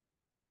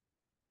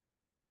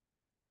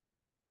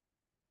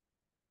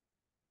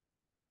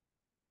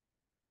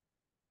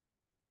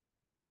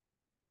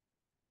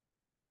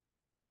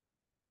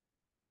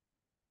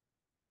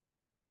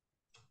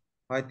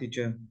 Hi,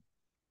 teacher.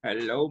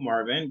 Hello,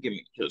 Marvin. Give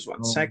me just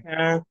 1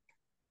 second.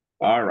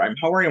 All right.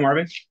 How are you,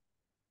 Marvin?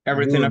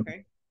 Everything Good.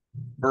 okay?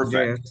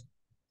 Perfect. Yes.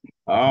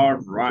 All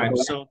right.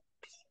 So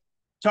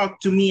talk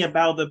to me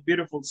about the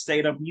beautiful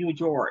state of New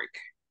York.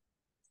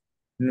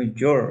 New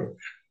York.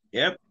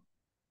 Yep.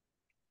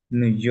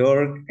 New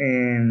York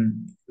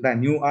and the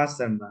New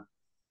Amsterdam.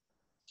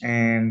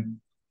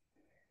 And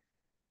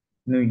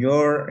New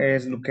York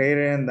is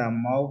located in the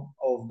mouth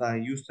of the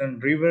Houston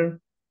River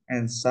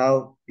and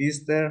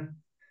southeastern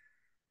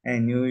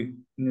and New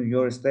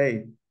York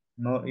State.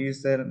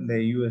 Northeastern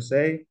the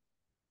USA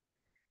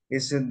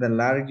is the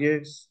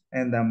largest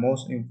and the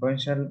most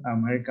influential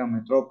American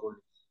metropolis,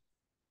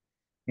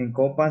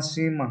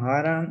 encompassing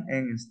Manhattan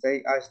and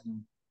Staten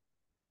Island,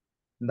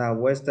 the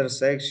western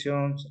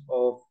sections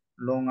of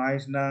Long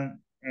Island,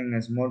 and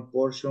a small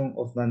portion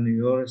of the New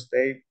York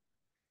State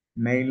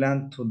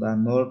mainland to the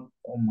north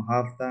of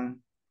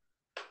Manhattan.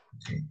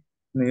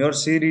 New York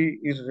City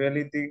is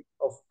reality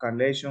of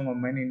collection of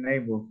many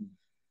neighborhoods,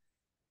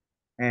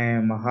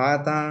 and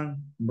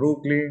Manhattan,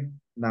 Brooklyn,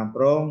 the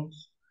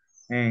Bronx,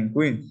 and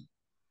Queens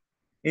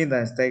in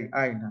the Staten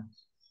Island.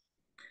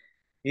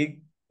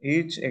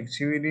 Each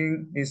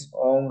exhibiting its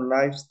own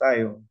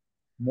lifestyle,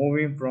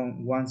 moving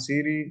from one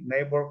city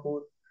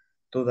neighborhood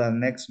to the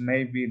next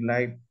may be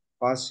like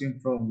passing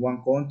from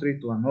one country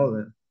to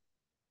another.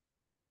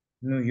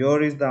 New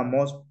York is the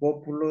most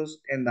populous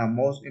and the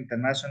most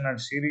international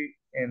city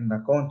in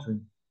the country.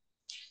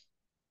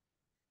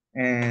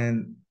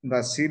 And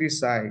the city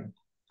side,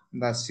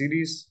 the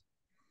cities,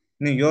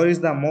 New York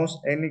is the most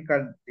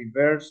ethnically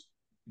diverse,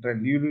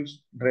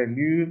 religiously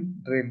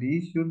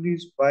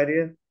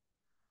varied,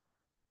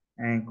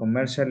 and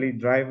commercially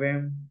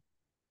driven,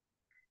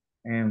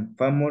 and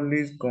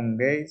families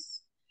congregate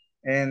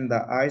in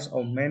the eyes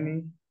of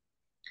many,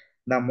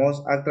 the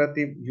most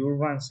attractive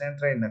urban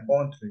center in the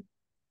country.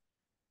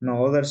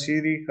 No other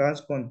city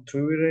has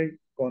contributed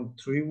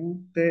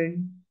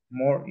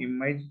more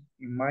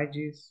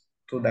images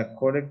to the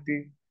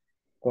collective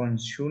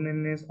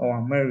consciousness of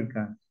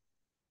Americans.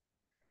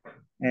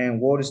 And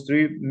Wall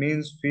Street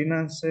means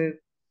finance.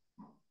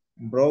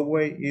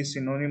 Broadway is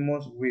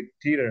synonymous with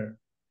theater.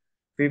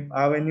 Fifth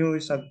Avenue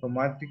is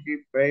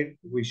automatically paired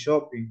with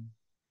shopping.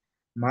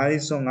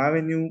 Madison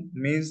Avenue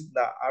means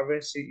the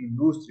RC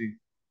industry.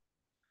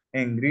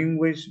 And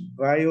Greenwich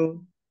Village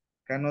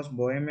connotes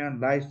bohemian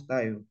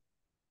lifestyle.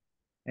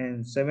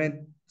 And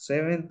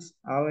Seventh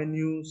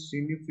Avenue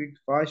signifies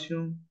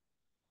fashion.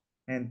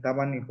 And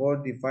Tammany Hall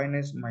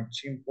defines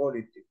machine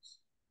politics.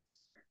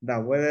 The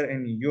weather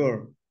in New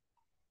York.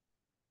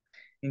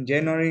 In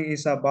January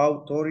is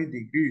about 30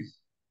 degrees.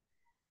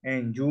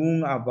 And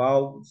June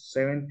about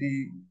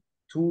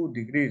 72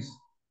 degrees.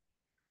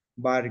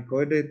 But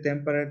recorded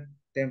temperature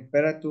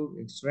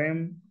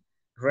extreme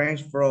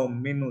range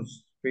from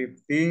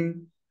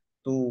 -15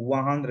 to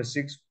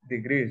 106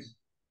 degrees.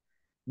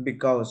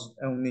 Because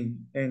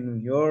in New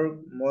York,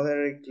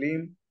 moderate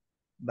climate,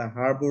 the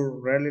harbor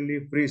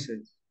rarely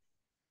freezes.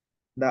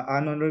 The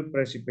annual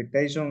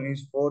precipitation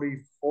is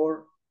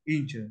 44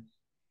 inches.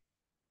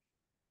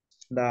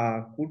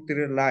 The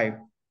cultural life.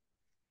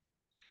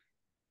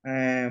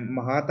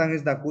 Manhattan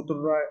is the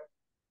cultural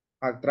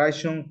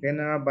attraction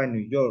generated by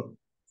New York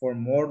for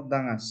more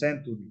than a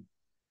century.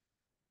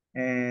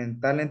 And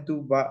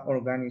talented but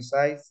organized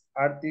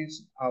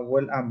artists are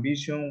well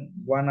ambitioned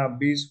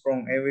wannabes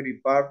from every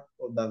part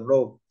of the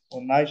globe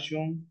or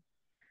nation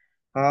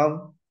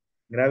have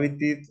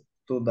gravitated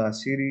to the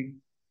city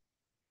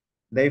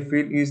they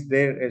feel is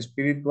their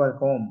spiritual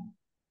home.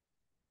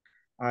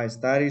 A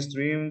steady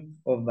stream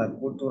of the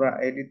cultural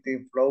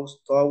elite flows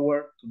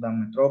toward to the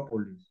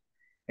metropolis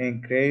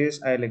and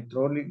creates an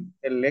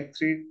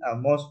electric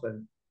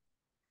atmosphere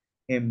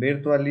in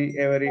virtually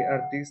every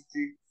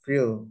artistic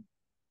field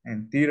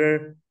and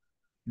theater,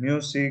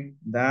 music,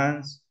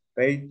 dance,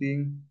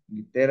 painting,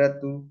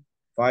 literature,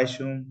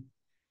 fashion,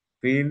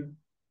 film,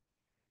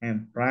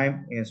 and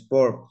prime in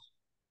sports.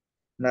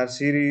 That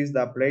city is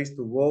the place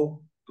to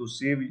go to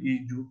see if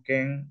you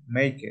can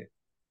make it.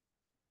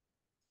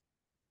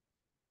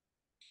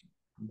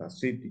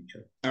 That's it,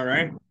 teacher. All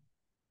right.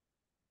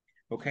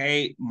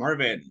 Okay,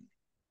 Marvin.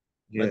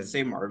 Let's Yes.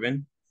 say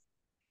Marvin.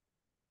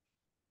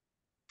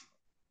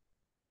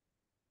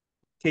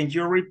 Can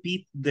you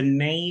repeat the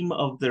name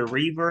of the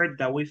river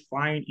that we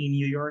find in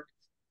New York?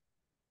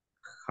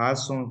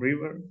 Hudson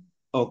River.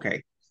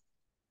 Okay.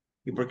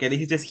 ¿Y por qué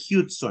dijiste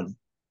Hudson?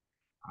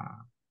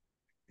 Ah,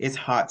 It's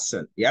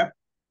Hudson. Yep.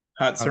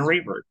 Hudson Hudson.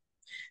 River.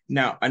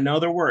 Now,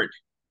 another word.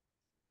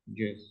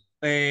 Yes.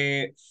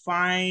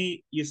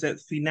 You said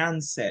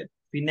financed,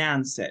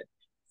 financed,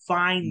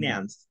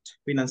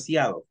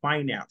 financiado,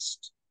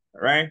 financed,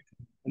 all right?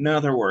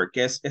 Another word,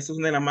 que esta es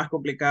una de las más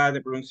complicadas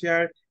de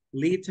pronunciar.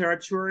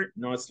 Literature,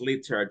 no es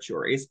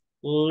literature, it's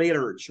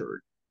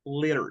literature,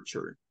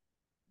 literature.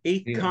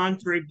 It Yeah.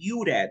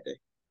 contributed,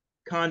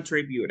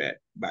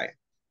 vaya.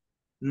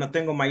 No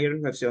tengo mayor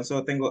objeción,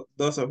 solo tengo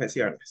dos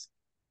objeciones.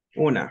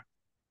 Una,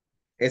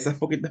 esas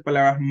poquitas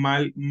palabras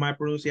mal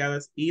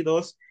pronunciadas, y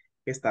dos,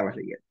 que estabas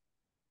leyendo.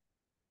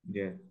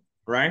 Yeah.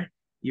 Right?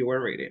 You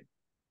were reading.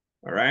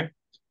 All right?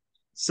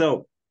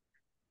 So,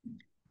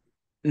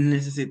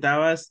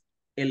 necesitabas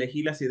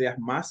elegí las ideas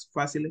más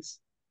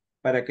fáciles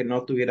para que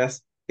no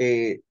tuvieras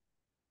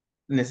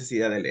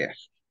necesidad de leer.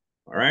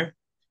 All right?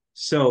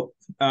 So,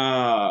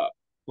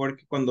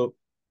 porque cuando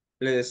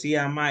le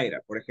decía a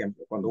Mayra, por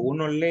ejemplo, cuando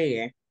uno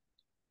lee,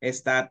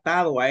 está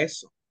atado a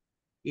eso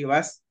y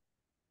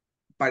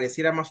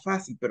pareciera más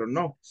fácil, pero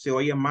no, se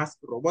oye más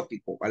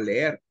robótico al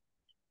leer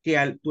que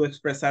al tú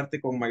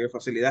expresarte con mayor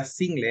facilidad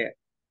sin leer.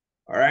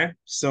 All right?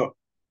 So,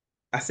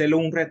 hacerlo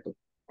un reto.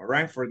 All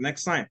right? For the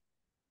next time.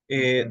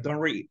 Don't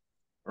read.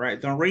 All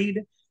right? Don't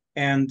read.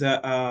 And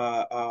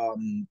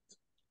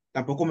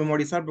tampoco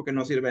memorizar porque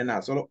no sirve de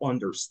nada. Solo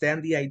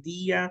understand the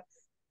idea,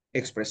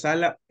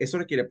 expresarla. Eso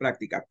requiere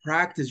práctica.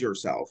 Practice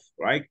yourself,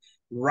 right?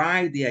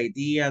 Write the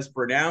ideas,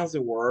 pronounce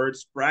the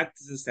words,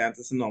 practice the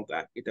sentences and all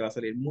that. Y te va a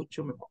salir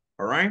mucho mejor.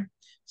 All right?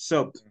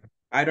 So,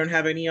 I don't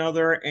have any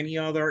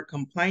other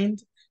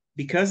complaint.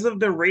 Because of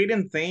the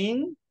rating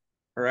thing,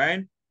 all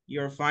right,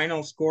 your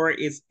final score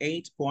is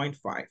 8.5.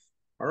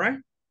 All right?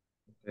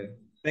 Okay.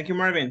 Thank you,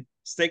 Marvin.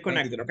 Stay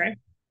connected, okay?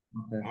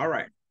 Okay. All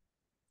right.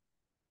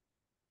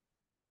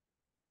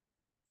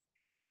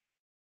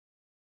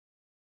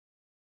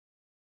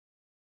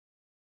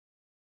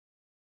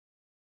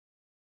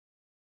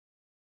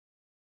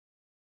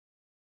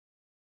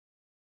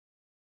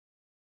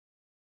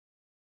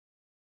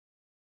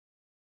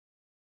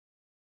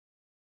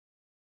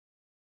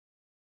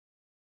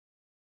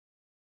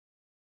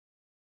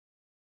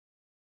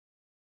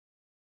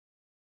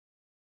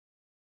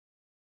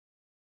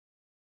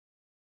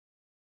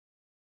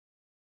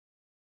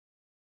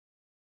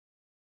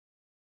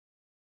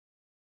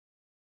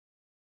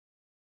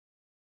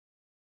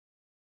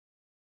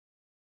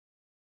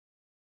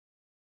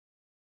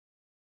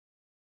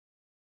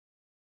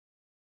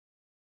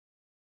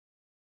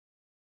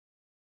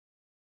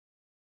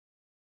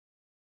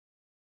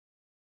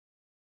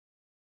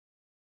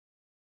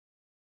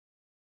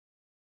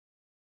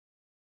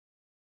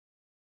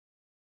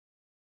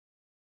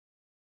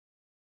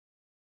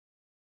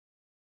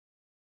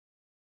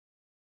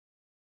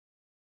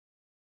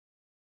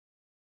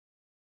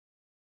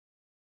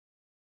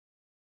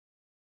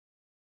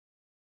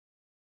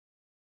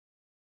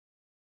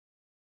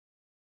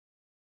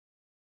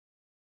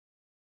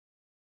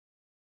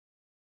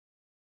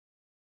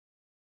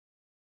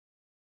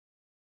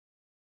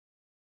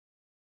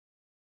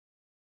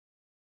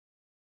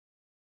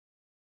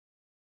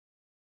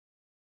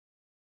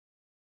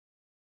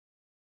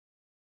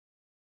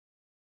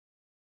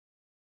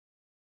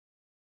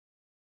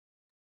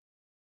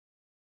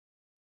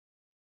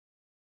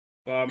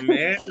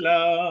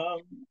 Pamela.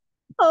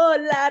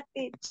 Hola,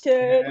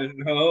 teacher.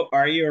 Hello,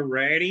 are you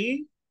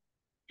ready?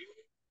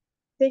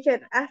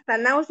 Teacher, hasta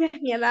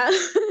náuseas me ha dado.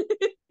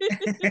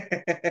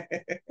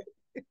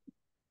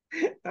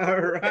 All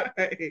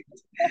right.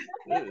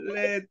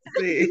 Let's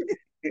see.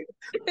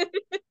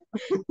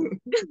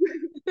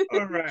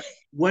 All right.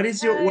 What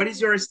is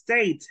your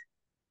state?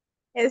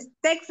 Es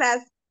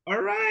Texas.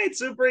 All right,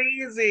 super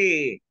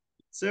easy.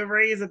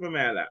 Super easy,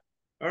 Pamela.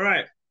 All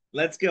right,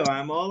 let's go.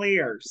 I'm all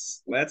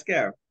ears. Let's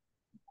go.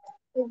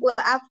 Good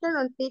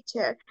afternoon,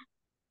 teacher.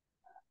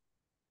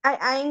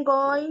 I am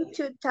going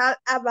to talk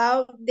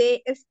about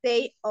the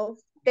state of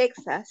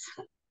Texas.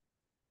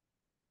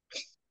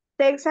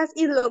 Texas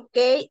is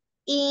located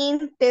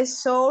in the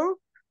south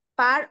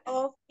part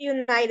of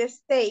United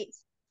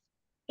States.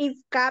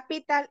 Its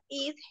capital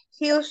is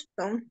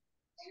Houston.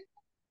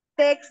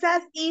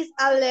 Texas is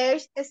a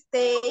large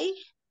state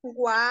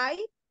wide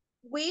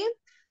with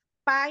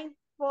pine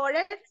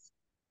forests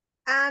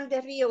and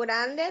the Rio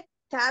Grande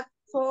tap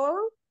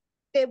for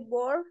the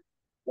border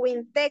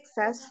with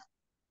Texas.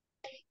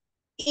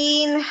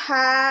 It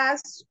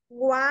has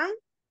one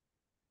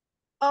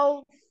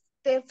of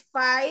the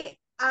 5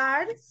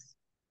 arts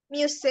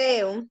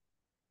museum.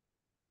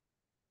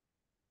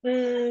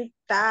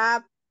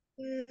 Tap,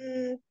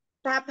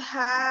 Tap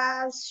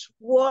has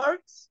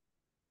works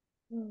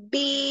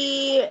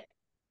be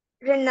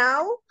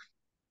renowned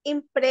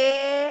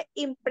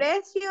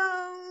impressionist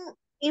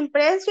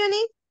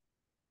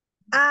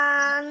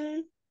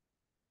and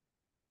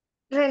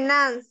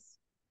Renaissance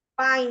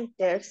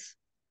painters.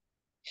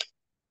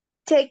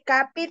 The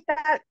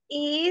capital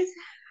is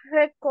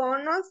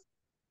recognized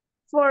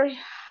for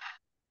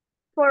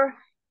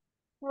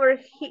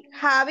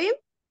having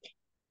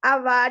a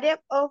variety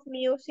of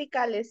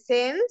musical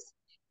scenes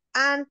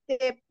and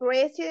the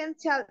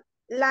presidential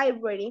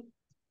library.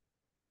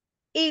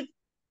 Its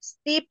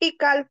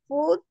typical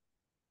food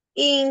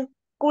in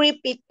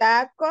creepy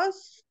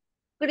tacos,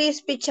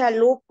 crispy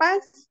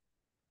chalupas,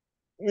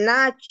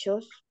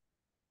 nachos,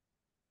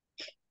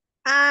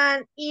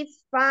 and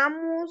it's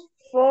famous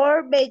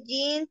for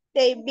being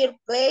the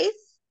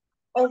birthplace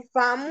of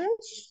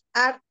famous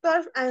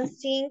actors and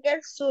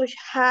singers such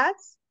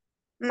as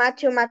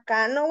Matthew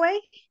McConaughey,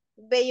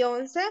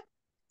 Beyoncé,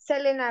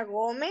 Selena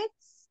Gomez,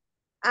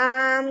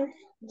 and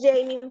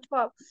Jamie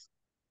Foxx.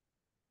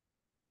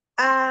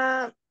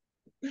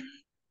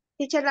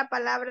 Dice la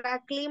palabra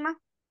clima.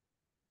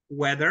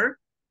 Weather.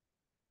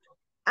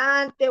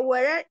 And the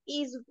weather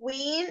is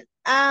wind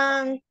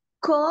and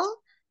cold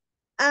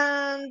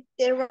and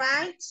the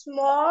right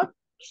more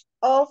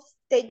of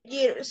the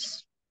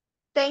years.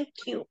 Thank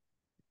you.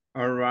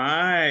 All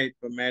right,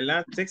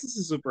 Pamela. Texas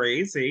is super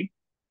easy.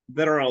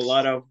 There are a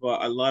lot of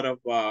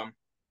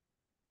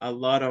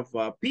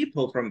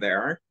people from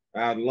there.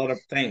 A lot of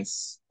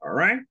things. All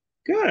right.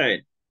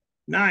 Good.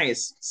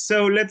 Nice.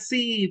 So let's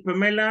see,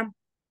 Pamela.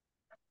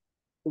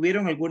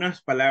 Hubieron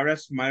algunas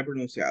palabras mal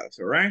pronunciadas.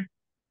 All right.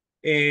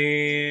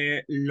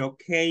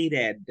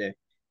 Located.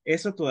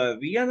 Eso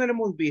todavía no lo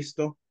hemos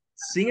visto.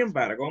 Sin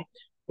embargo,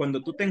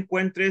 cuando tú te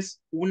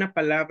encuentres una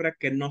palabra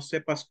que no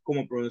sepas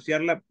cómo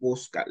pronunciarla,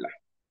 búscala.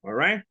 All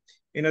right.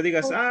 Y no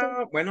digas,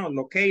 bueno,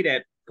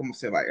 located, ¿cómo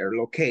se va a ir?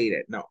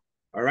 Located, no.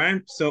 All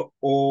right. So,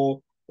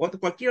 o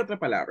cualquier otra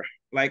palabra,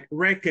 like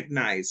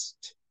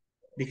recognized.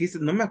 Dijiste,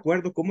 no me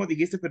acuerdo cómo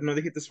dijiste, pero no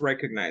dijiste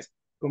recognized.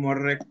 Como,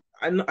 I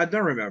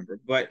don't remember,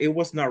 but it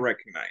was not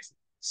recognized.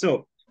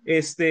 So,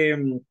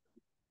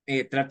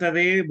 trata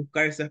de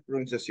buscar esas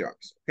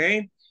pronunciaciones,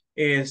 ¿ok?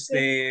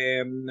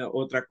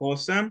 Otra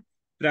cosa,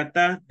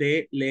 trata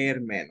de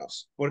leer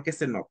menos, porque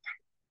se nota.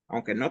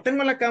 Aunque no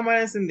tengo la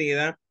cámara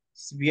encendida,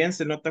 bien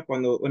se nota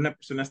cuando una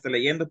persona está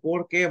leyendo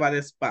porque va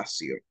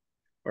despacio,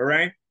 all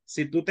right?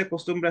 Si tú te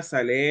acostumbras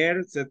a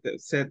leer, se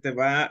te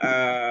va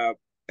a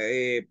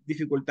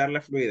dificultar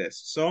la fluidez.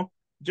 So,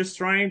 just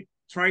try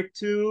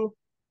to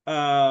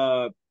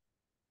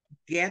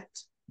get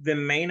the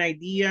main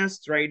ideas,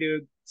 try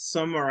to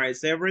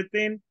summarize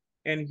everything,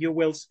 and you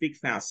will speak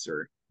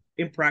faster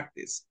in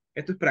practice.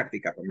 Esto es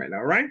práctica, Pamela,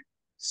 all right?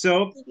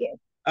 So, Yes.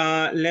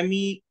 let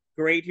me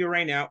grade you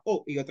right now.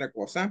 Oh, y otra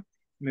cosa,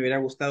 me hubiera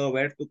gustado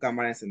ver tu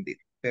cámara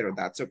encendida, pero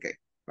that's okay,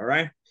 all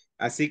right?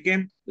 Así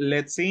que,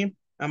 let's see.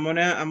 I'm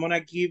gonna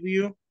give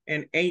you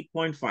an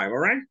 8.5, all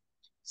right?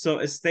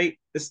 So stay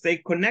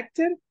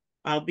connected.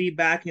 I'll be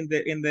back in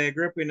the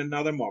group in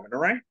another moment,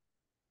 all right?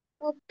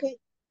 Okay.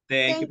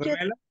 Thank you, Thank you.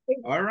 Pamela.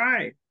 All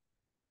right.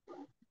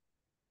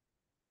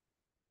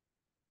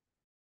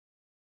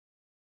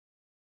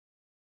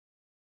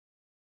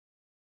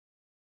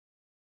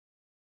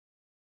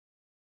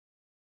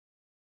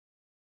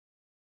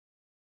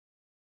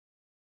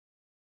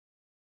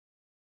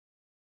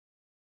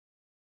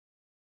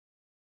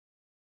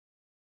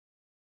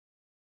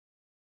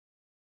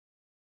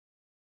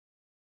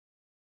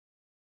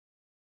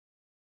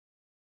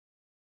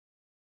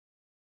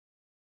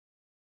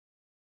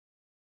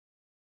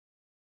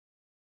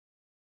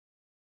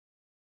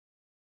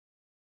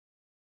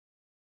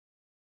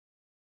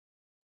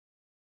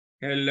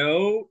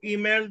 Hello,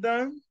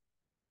 Imelda.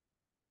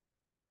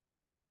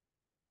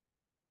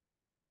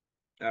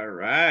 All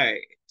right.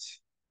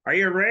 Are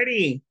you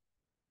ready?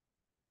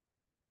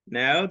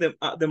 No,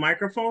 the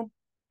microphone?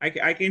 I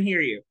can hear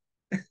you.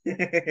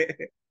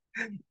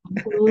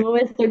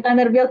 Estoy tan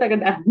nerviosa que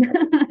tal.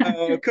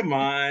 Oh, come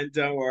on,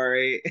 don't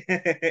worry.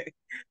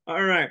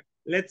 All right.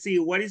 Let's see.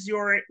 What is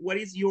your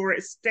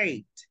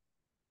state?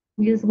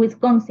 It's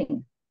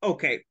Wisconsin.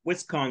 Okay,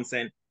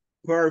 Wisconsin.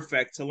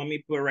 Perfect. So let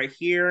me put right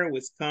here,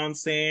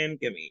 Wisconsin.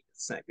 Give me a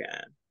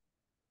second.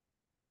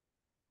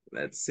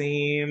 Let's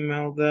see,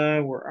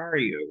 Imelda. Where are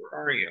you?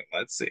 Where are you?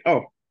 Let's see.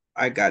 Oh,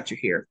 I got you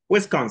here.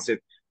 Wisconsin.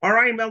 All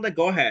right, Imelda,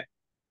 go ahead.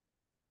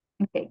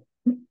 Okay.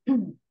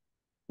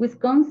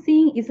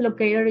 Wisconsin is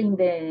located in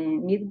the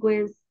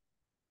Midwest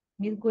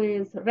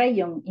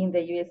region in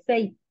the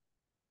USA.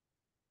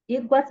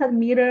 It was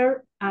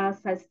admitted as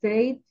a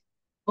state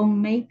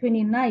on May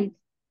 29,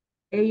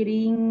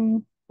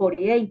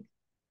 1848.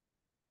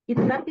 Its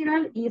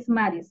capital is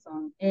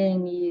Madison,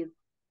 and its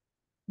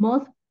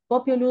most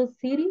populous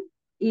city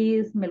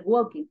is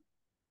Milwaukee.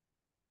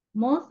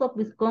 Most of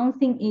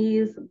Wisconsin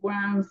is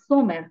Grand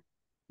Summer,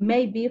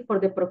 maybe for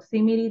the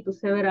proximity to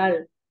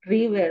several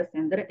rivers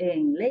and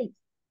lakes.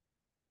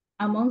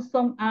 Among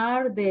some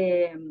are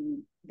the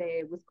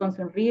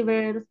Wisconsin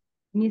rivers,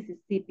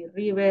 Mississippi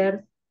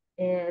rivers,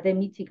 the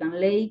Michigan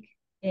Lake,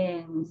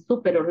 and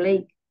Superior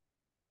Lake.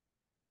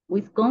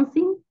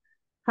 Wisconsin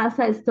has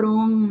a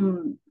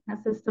strong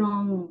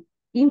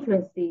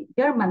influence,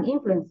 German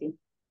influence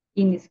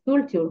in its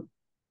culture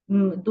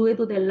due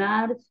to the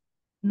large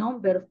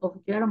numbers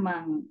of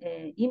German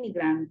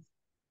immigrants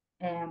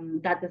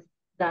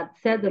that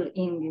settled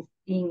in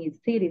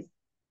its cities.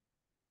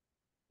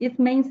 Its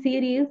main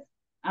cities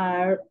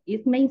are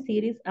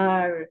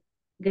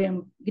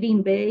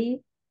Green Bay,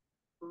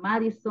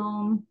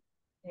 Madison,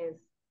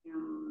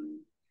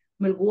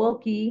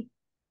 Milwaukee,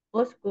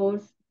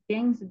 Oshkosh,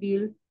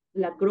 Gainesville,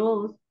 La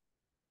Crosse,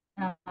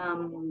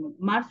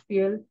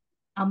 Marshfield,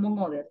 among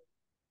others.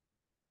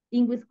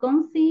 In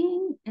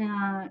Wisconsin,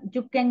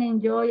 you can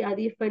enjoy a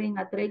different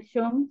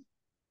attractions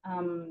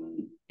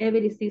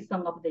every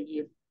season of the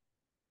year.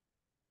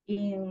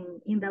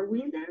 In the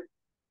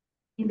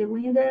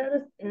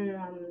winter,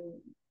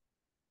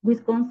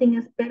 Wisconsin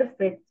is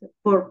perfect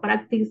for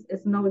practice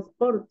snow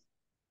sports.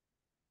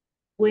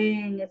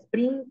 When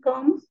spring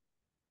comes,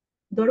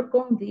 Door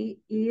County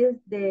is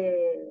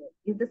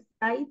the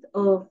site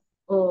of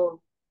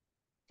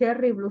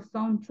cherry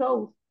blossom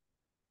shows,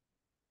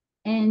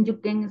 and you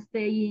can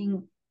stay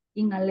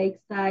in a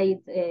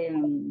lakeside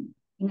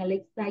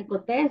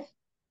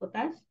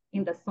cottage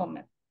in the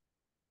summer.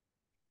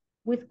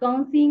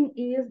 Wisconsin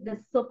is the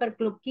Super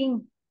Club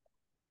King.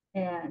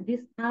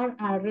 These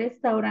are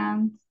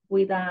restaurants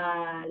with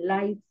a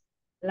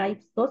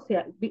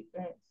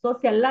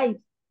social life,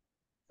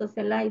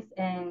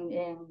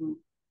 and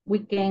we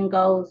can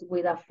go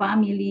with a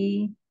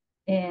family,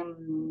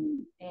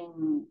 and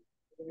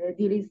there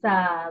is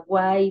a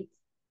wide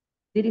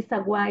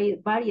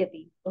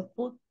variety of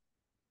food,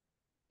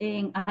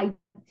 and I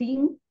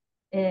think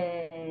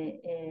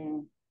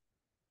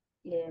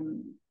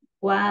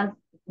was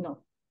no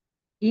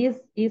is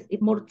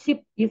it more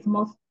cheap, is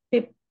most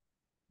cheap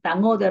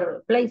than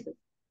other places,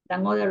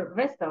 than other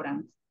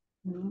restaurants.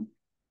 Mhm.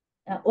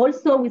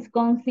 Also,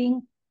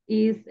 Wisconsin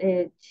is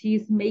a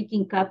cheese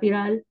making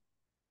capital,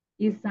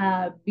 is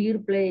a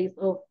birthplace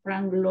of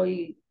Frank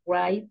Lloyd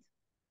Wright,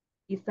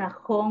 is a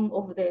home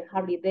of the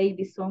Harley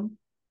Davidson,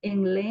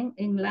 and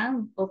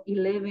land of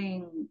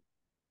 11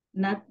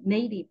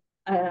 Native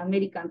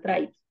American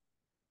tribes.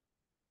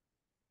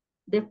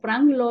 The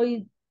Frank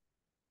Lloyd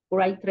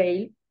Wright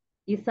Trail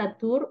is a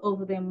tour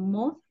of the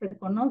most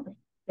recognized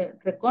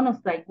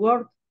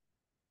work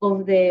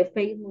of the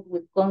famous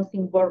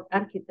Wisconsin born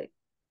architect.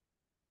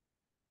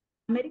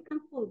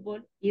 American football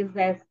is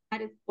the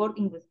star sport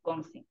in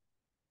Wisconsin.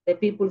 The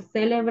people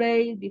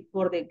celebrate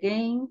before the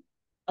game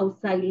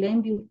outside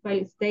Landview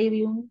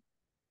Stadium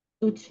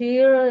to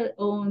cheer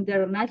on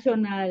their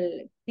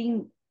national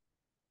team,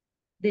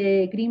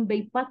 the Green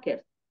Bay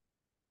Packers.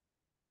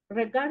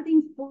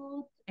 Regarding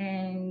food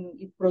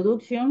and its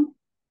production,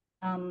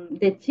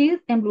 the cheese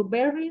and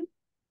blueberries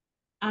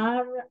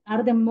are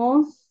the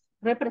most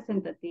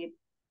representative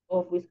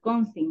of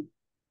Wisconsin.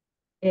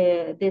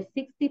 The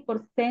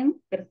 60%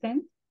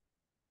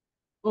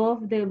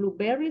 of the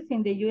blueberries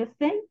in the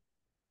USA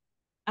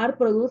are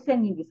produced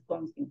in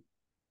Wisconsin.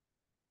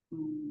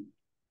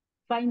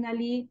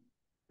 Finally,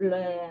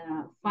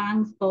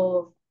 fans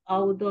of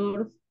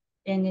outdoors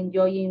and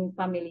enjoying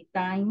family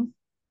times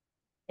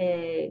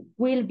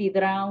will be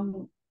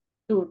drawn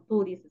to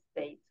this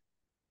state.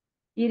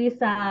 It is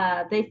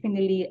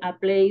definitely a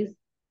place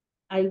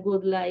I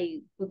would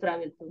like to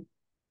travel to.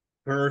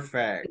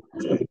 Perfect.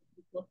 It's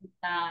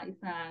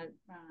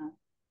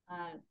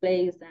a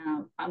place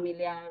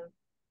familiar.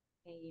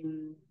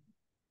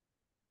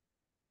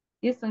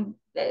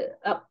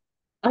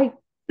 Ay,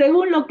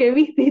 según lo que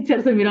vi,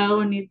 teacher, se miraba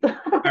bonito.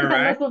 All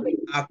right.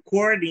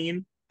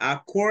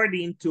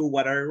 According to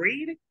what I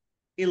read,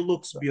 it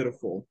looks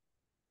beautiful.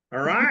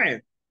 All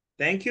right.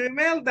 Thank you,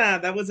 Imelda.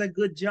 That was a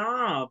good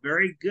job.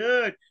 Very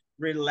good.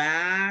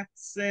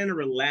 Relax,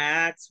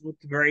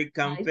 very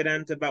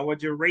confident about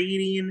what you're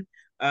reading.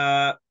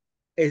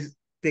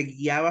 Te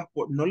guiabas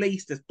no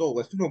leíste todo.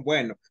 Esto no es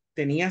bueno.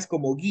 Tenías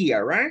como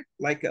guía, right?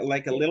 Like a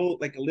little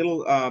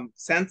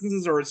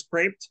sentences or a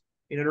script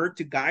in order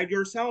to guide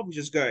yourself, which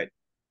is good.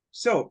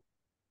 So,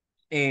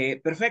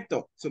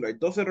 perfecto. Solo hay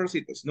dos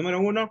errorcitos. Número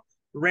uno,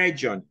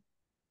 region.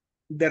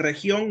 De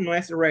región no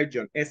es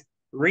region, es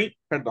region.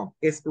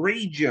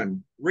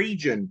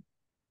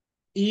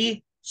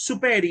 Y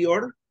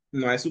superior,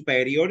 no es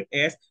superior,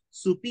 es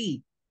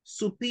superior.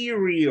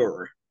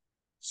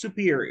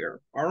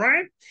 All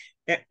right?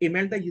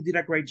 Imelda, you did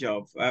a great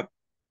job.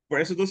 Por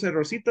esos dos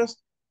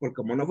errorcitos, porque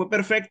como no fue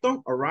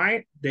perfecto, all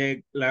right,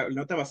 la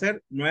nota va a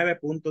ser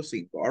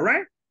 9.5, all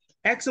right?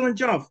 Excellent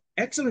job,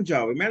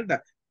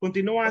 Imelda.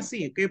 Continúa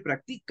así, ok,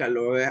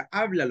 practícalo,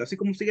 háblalo, así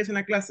como sigues en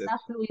la clase.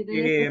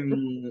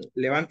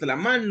 Levanta la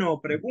mano,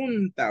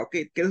 pregunta, ok,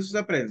 que eso se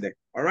aprende,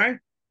 all right?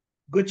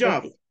 Good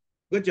job,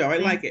 I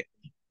like it.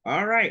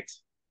 All right.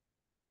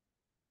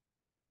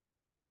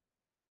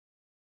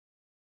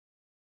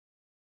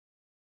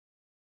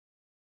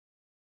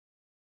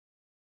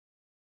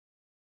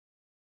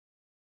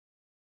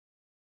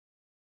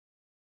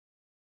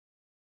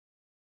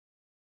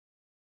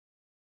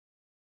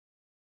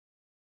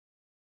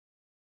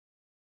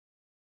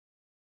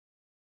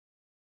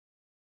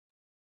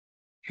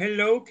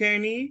 Hello,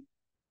 Kenny.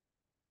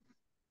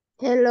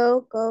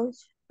 Hello, coach.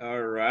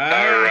 All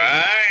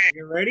right.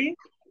 You ready?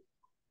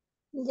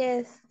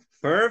 Yes.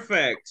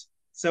 Perfect.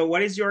 So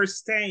what is your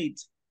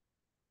state?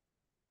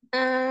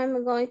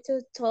 I'm going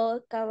to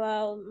talk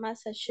about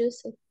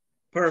Massachusetts.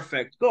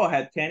 Perfect. Go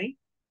ahead, Kenny.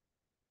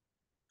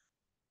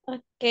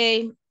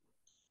 Okay.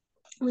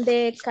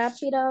 The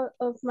capital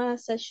of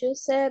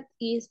Massachusetts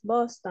is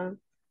Boston.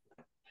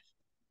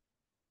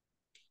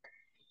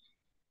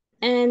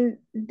 And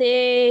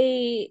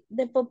the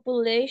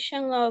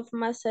population of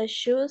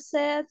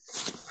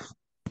Massachusetts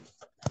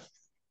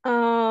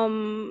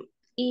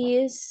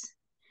is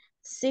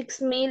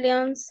 6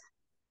 million.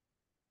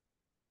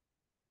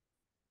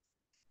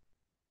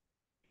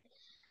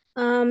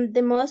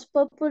 The most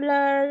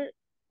popular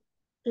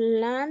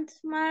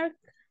landmark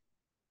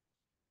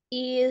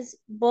is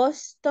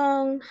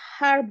Boston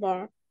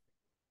Harbor.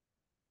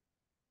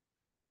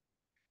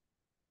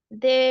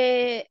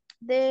 The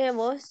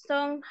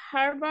Boston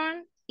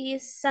Harbor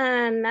is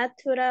a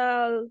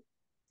natural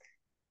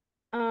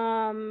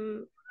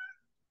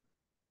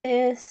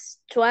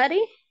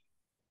estuary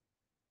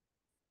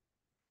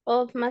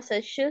of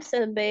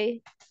Massachusetts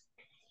Bay,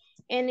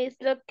 and is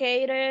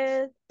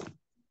located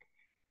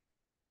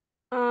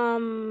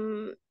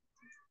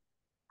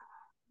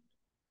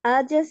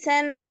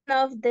adjacent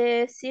of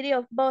the city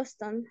of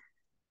Boston.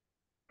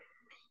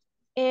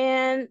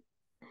 And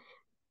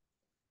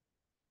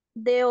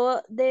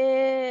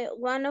the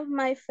one of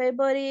my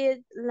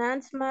favorite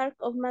landmark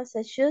of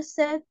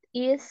Massachusetts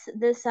is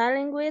the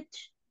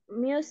Sandwich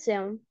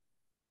Museum.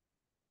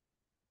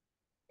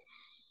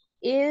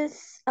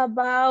 Is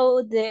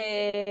about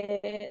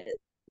the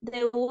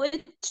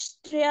witch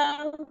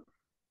trial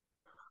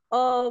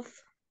of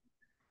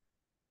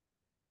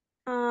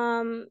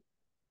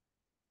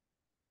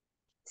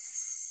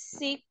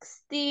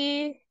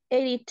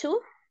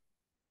 1682,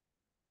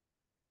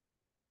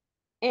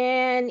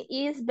 and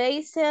is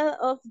based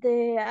of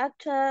the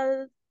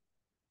actual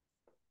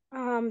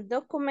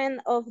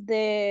document of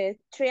the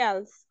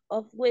trials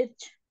of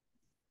witch.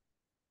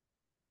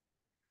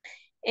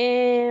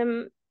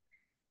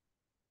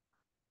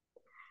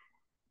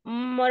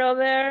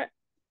 Moreover,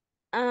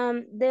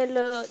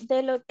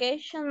 the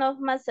location of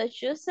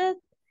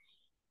Massachusetts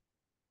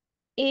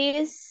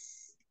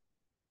is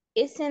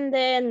in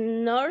the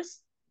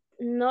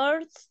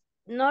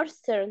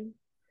northern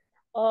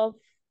of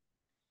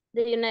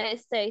the United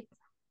States,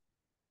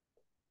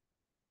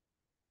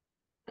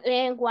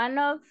 and one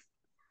of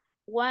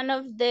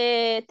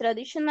the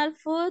traditional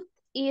food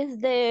is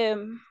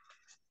the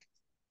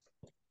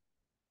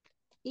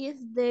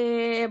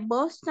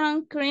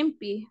Boston cream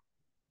pie.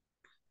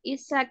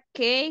 It's a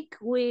cake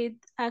with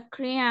a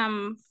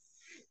cream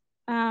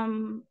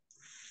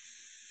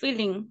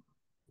filling.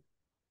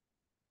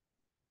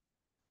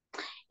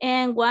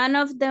 And one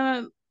of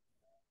the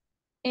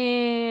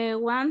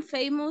one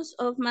famous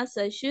of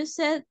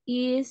Massachusetts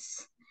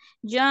is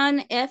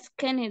John F.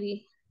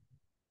 Kennedy.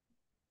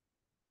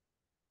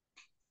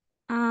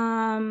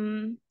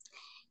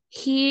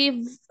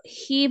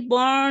 He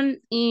born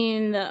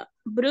in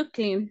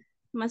Brooklyn,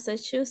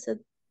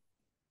 Massachusetts.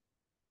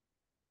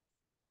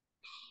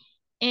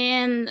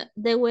 And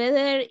the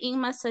weather in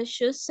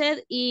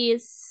Massachusetts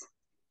is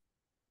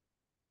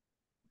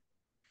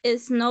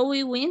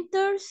snowy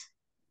winters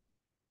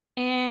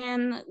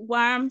and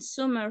warm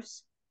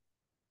summers.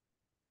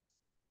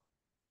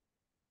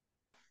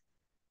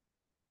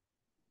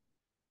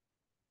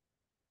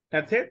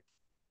 That's it?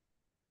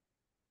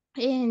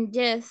 And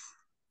yes.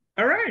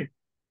 All right.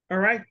 All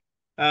right.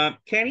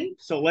 Kenny,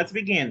 so let's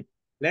begin.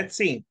 Let's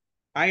see.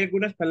 Hay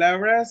algunas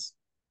palabras,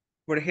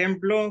 por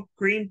ejemplo,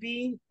 cream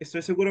pie,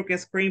 estoy seguro que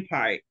es cream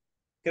pie.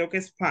 Creo que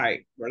es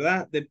pie,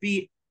 ¿verdad? De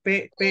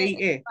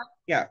P-I-E.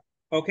 Yeah.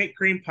 Okay,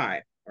 cream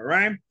pie. All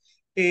right.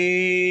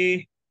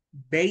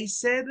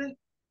 Based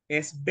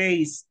es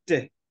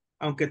based.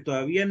 Aunque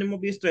todavía no hemos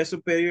visto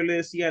eso, pero yo le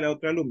decía a la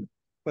otra alumna,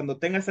 cuando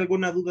tengas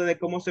alguna duda de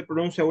cómo se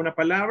pronuncia una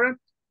palabra,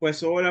 pues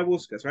solo la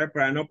buscas, right?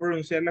 Para no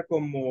pronunciarla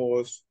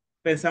como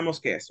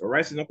pensamos que es,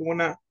 right? Sino como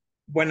una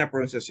buena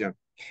pronunciación.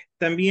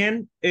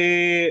 También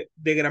de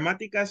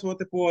gramática, solo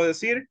te puedo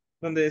decir,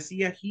 donde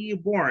decía he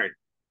born,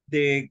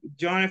 de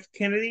John F.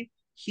 Kennedy,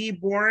 he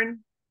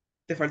born,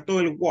 te faltó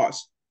el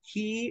was.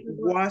 He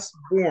was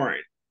born.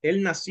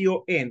 Él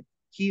nació en.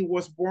 He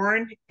was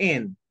born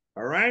in.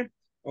 All right?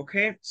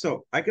 Okay,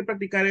 so hay que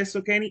practicar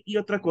eso, Kenny. Y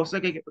otra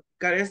cosa que hay que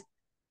practicar es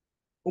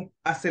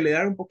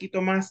acelerar un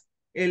poquito más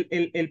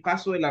el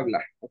paso del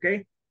hablar, ¿ok?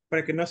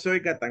 Para que no se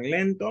oiga tan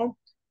lento,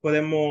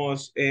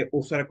 podemos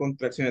usar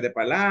contracciones de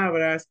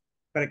palabras,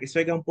 para que se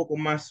oiga un poco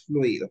más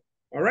fluido,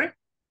 all right?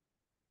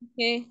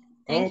 Okay,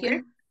 thank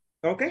you.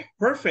 Okay,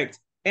 perfect.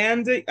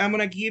 And I'm going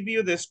to give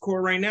you the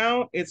score right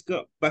now. It's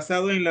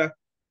basado en la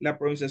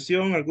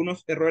pronunciación,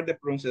 algunos errores de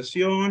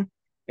pronunciación,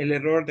 el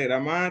error de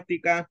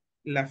gramática,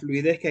 la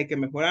fluidez que hay que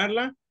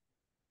mejorarla.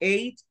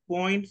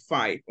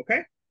 8.5,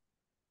 okay?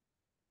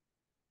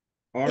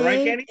 All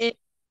right, Kenny?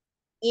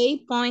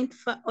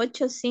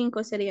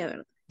 8.85 sería,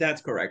 ¿verdad?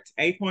 That's correct.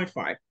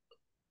 8.5.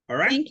 All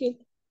right? Thank you.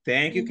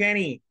 Thank you,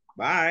 Kenny.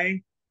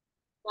 Bye.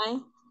 Bye.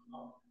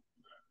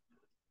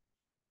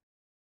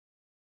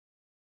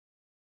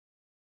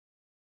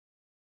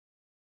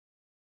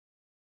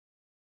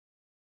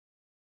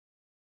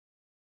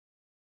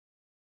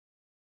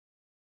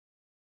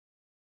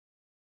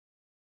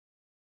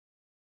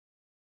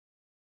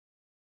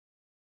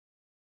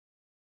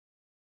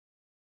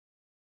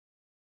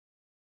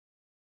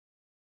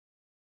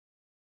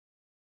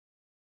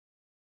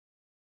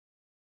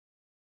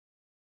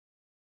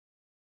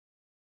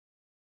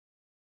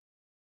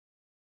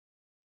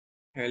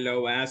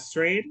 Hello,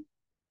 Astrid.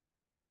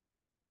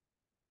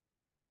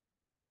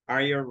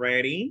 Are you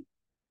ready?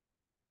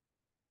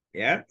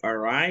 Yep. All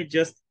right.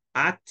 Just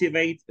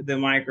activate the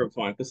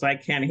microphone because I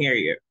can't hear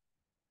you.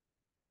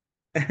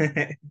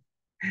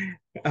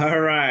 All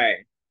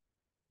right.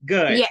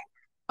 Good. Yeah.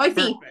 I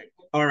see.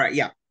 All right.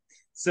 Yeah.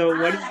 So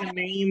what is the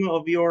name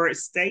of your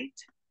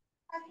state?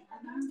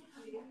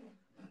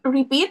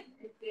 Repeat.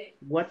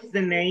 What's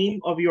the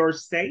name of your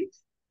state?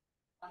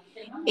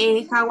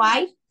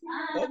 Hawaii.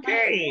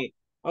 Okay.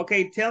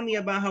 Okay, tell me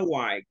about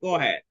Hawaii. Go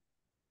ahead.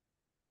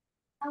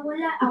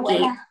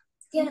 Okay.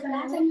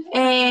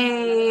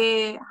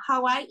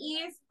 Hawaii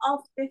is of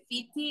the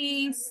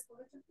 50s,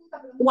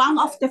 one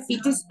of the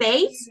 50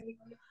 states.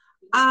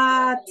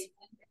 At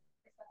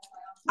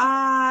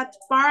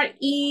far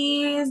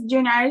east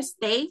United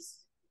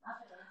States,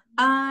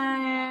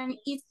 and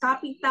its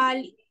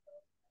capital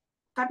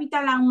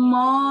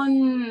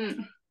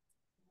among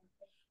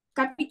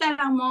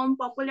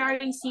popular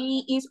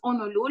city is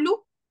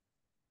Honolulu.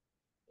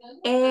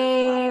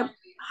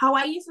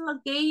 Hawaii is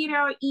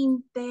located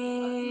in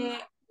the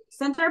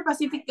Central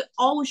Pacific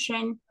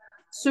Ocean,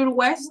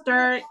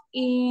 southwestern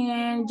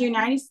in the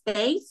United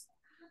States.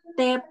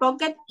 The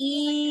pocket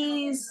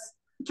is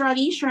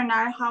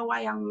traditional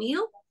Hawaiian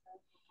meal.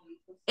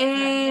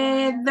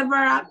 The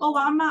Barack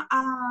Obama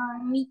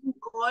and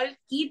Nicole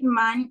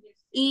Kidman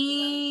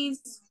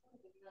is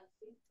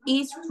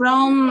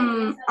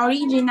from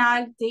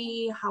original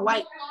the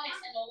Hawaii.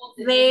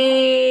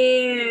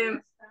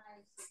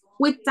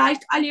 We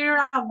talked a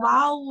little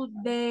about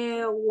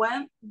the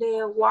water.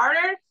 The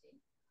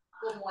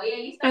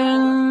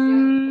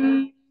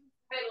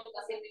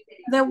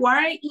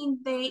water in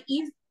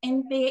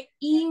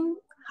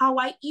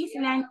Hawaii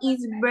Island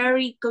is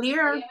very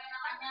clear.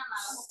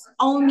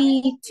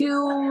 Only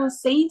two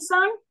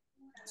seasons,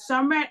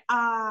 summer,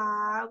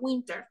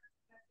 winter.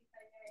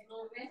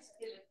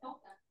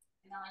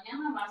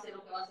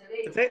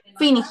 That's it?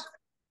 Finish.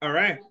 All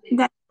right.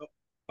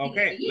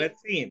 Okay,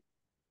 let's see.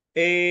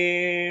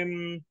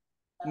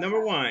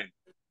 Number one,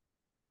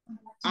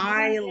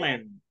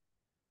 island.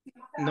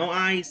 No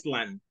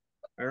Iceland.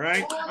 All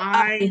right.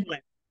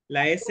 Island.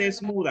 La S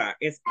es muda.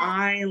 Es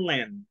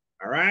island.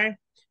 All right.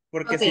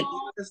 Porque si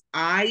tú dices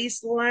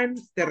Iceland,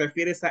 te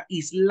refieres a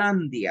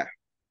Islandia.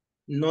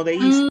 No de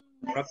Isla.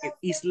 Porque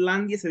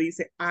Islandia se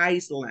dice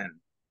Iceland.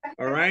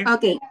 All right.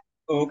 Okay.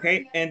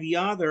 Okay. And the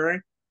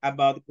other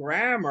about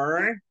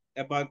grammar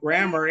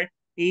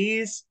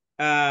is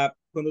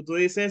cuando tú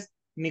dices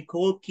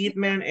Nicole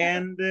Kidman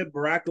and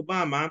Barack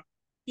Obama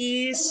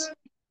is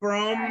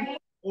from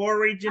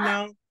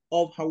original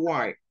of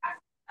Hawaii.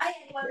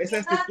 Esa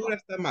estructura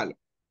está mal.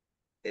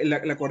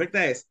 La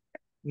correcta es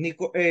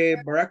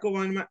Barack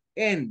Obama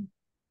and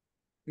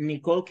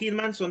Nicole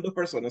Kidman son dos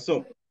personas.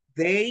 So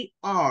they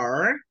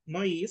are,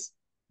 no is,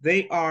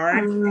 they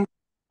are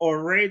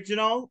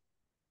original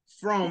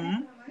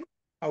from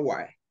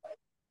Hawaii.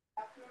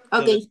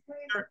 Okay. So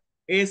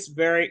it's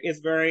very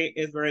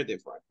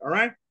different. All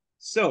right.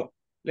 So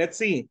let's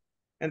see.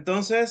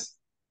 Entonces,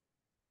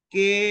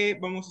 ¿qué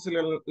vamos a hacer?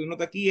 La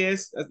nota aquí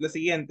es la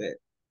siguiente.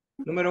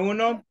 Número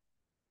 1,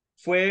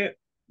 fue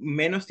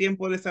menos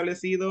tiempo de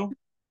establecido,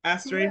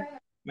 Astrid,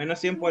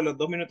 menos tiempo de los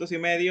 2 minutos y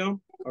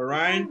medio, all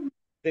right,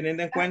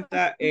 teniendo en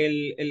cuenta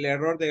el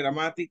error de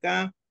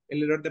gramática,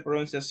 el error de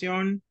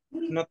pronunciación,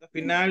 nota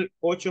final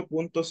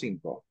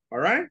 8.5,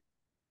 all right.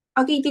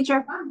 Okay,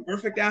 teacher.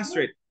 Perfect,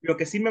 Astrid. Lo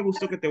que sí me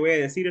gustó que te voy a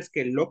decir es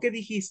que lo que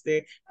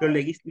dijiste,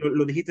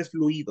 lo dijiste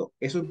fluido.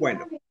 Eso es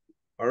bueno.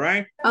 All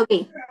right.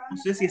 Okay. No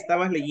sé si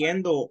estabas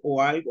leyendo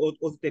o algo,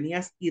 o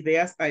tenías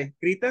ideas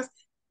escritas,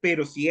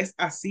 pero si es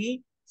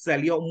así,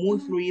 salió muy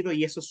fluido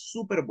y eso es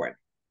súper bueno.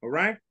 All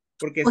right.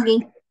 Porque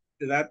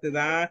te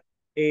da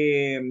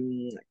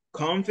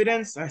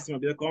confidence, se me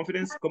olvidó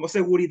confidence, como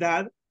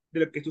seguridad de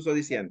lo que tú estás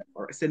diciendo.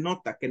 Right? Se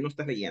nota que no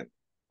estás leyendo.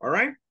 All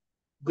right.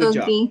 Good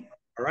job.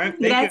 All right.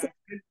 Thank you.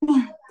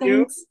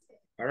 Thanks.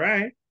 All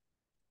right.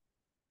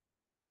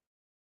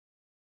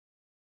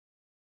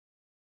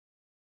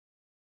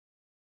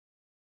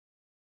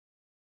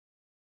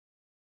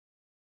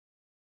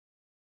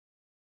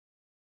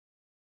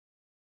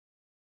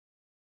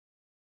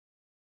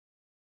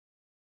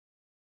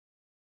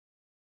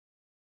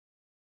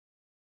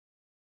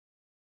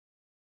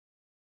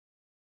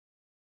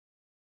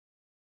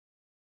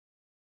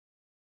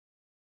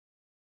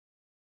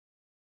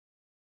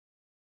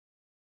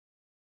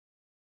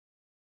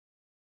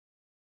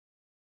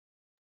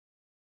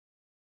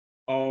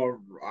 All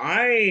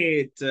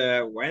right,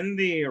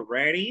 Wendy,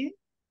 ready?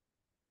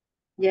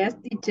 Yes,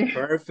 teacher.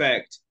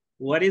 Perfect.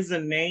 What is the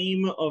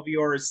name of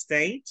your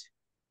state?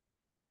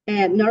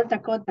 North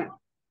Dakota.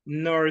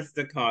 North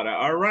Dakota.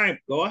 All right,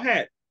 go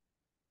ahead.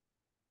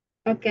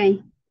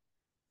 Okay.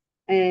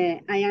 I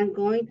am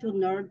going to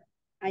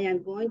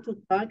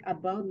talk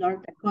about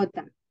North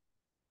Dakota.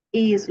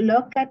 It is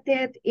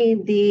located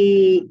in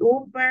the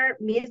upper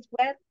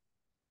Midwest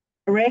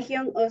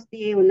region of the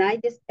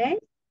United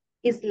States.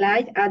 It's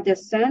like at the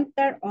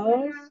center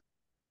of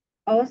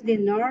the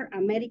North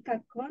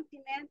American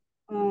continent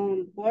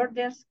on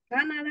borders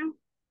Canada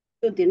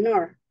to the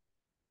north.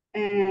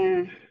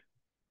 The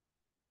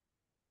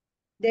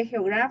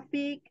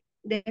geographic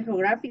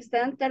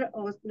center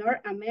of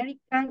North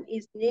America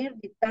is near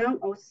the town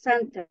of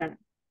Center.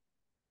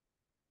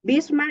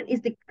 Bismarck is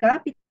the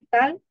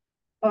capital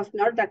of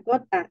North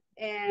Dakota,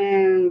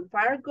 and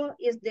Fargo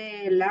is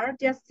the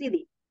largest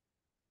city.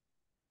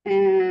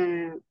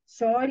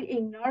 Soil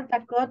in North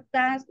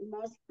Dakota's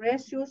most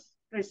precious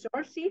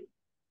resource.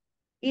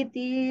 It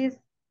is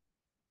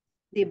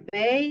the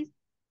base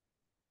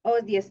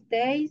of the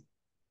state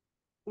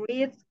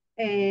reads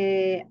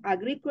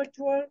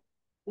agriculture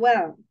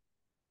well.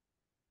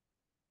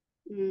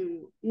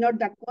 North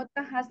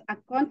Dakota has a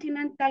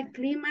continental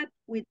climate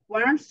with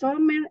warm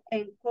summer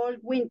and cold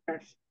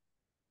winters.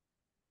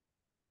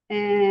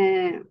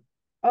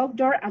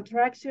 Outdoor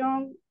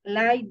attractions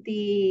like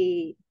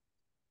the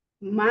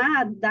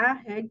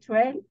Mada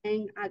Trail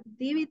and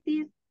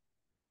activities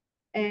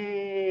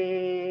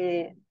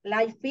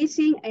like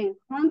fishing and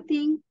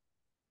hunting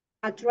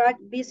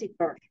attract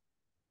visitors.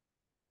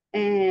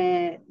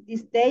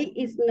 This day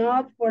is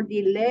not for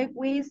the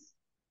Lewis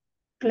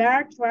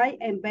Clark try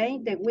and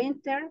paint the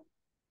winter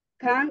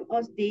camp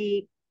of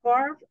the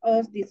Corps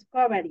of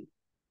Discovery.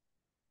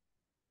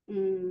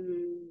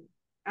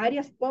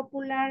 Areas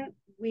popular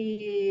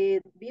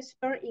with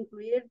visitors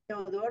include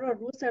Theodore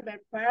Roosevelt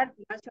Park,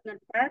 National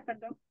Park,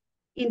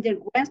 in the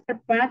western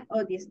part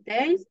of the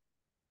state.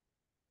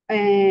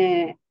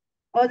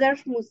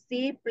 Others must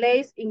see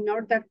place in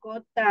North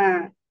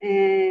Dakota,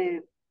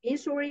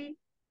 Missouri,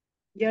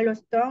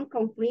 Yellowstone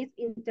Conflict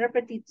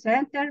Interpretive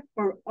Center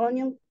for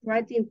Onion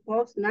Writing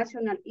Folks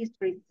National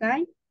History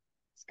Site,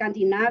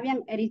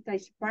 Scandinavian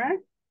Heritage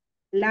Park,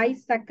 Lake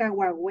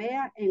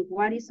Sacagawea and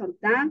Warrison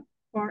Dam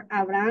for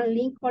Abraham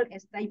Lincoln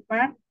State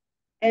Park,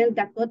 and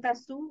Dakota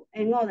Zoo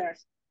and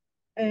others.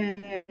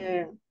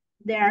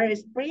 There are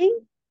spring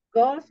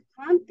ghost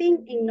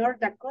hunting in North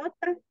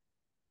Dakota,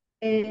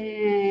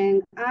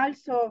 and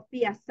also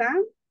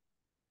Piasan,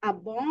 a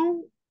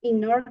bone in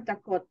North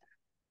Dakota.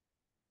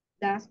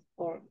 That's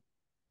all.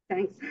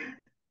 Thanks.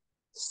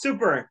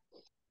 Super.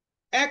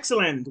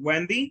 Excellent,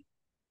 Wendy.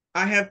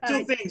 I have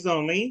two things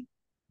only.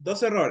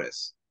 Dos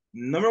errores.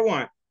 Number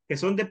one, que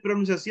son de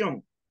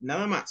pronunciación.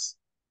 Nada más.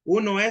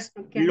 Uno es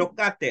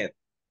located.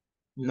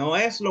 No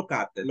es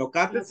locate.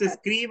 Locate se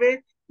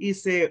escribe y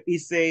se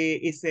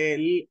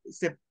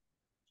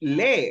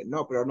lee.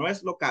 No, pero no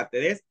es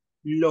locate. Es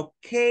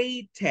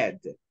located.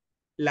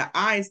 La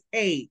A es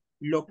A.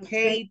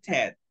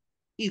 Located.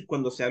 Y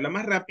cuando se habla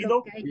más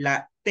rápido,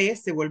 la T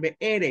se vuelve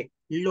R.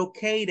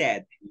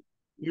 Located.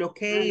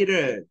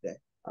 Located.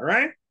 All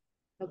right?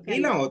 Y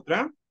la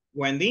otra,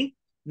 Wendy,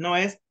 no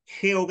es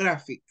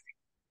geographic.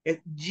 Es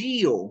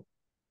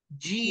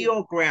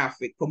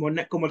geographic, como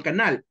el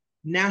canal.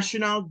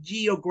 National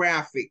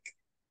Geographic.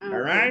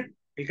 All right?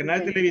 El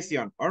canal de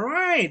televisión. All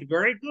right,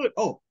 very good.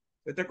 Oh,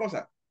 otra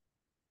cosa.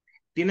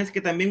 Tienes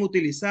que también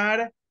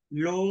utilizar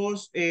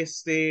los,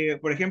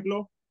 por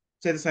ejemplo,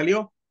 se te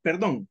salió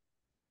perdón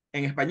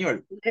en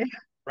español.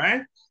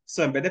 Right?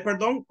 So, en vez de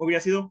perdón,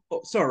 hubiera sido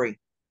sorry.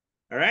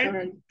 All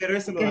right? Pero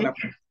eso lo da la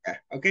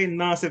práctica. Ok,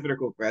 no se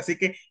preocupe. Así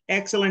que,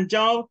 excellent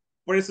job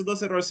por esos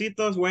dos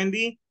errorcitos,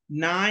 Wendy.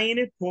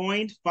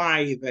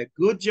 9.5.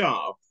 Good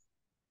job.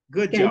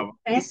 Good job.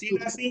 Y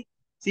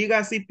siga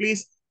así,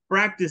 please,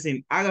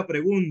 practicing. Haga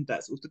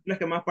preguntas. Usted es la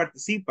que más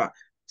participa.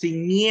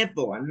 Sin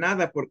miedo a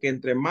nada, porque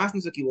entre más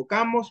nos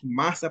equivocamos,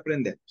 más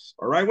aprendemos.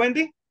 All right,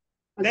 Wendy?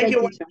 Thank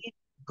you, Wendy.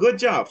 Good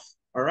job.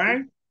 All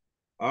right?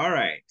 All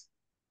right.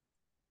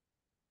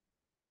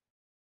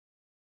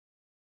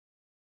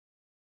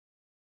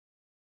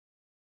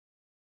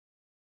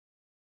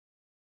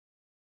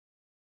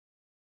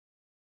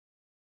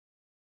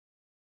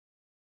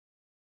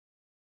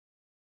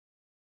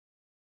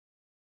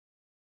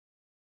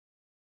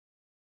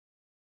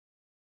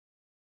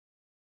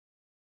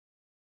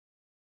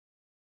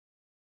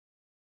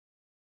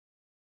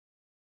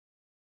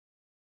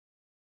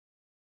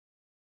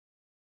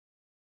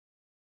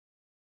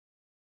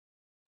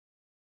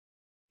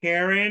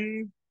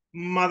 Karen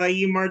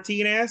Madaí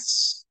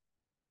Martinez.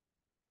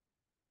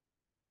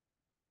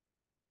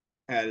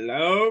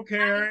 Hello,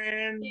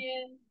 Karen.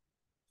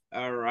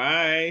 All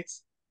right.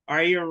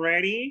 Are you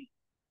ready?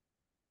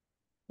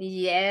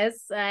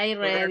 Yes, I'm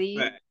ready.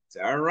 Perfect.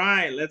 All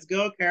right, let's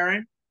go,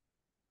 Karen.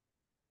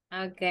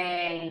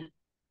 Okay.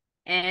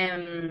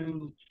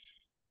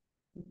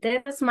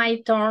 This is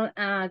my turn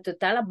to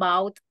tell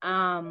about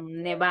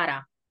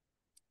Nevada.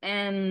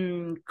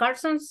 And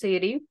Carson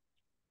City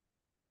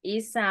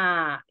is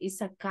a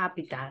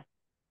capital,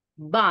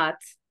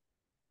 but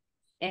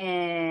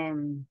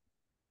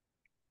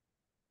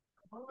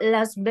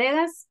Las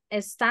Vegas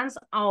stands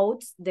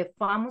out the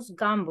famous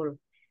gamble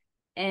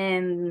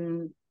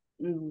and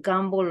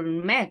gamble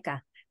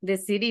mecca, the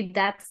city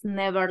that's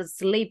never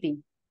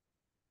sleeping.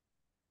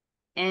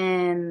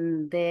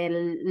 And the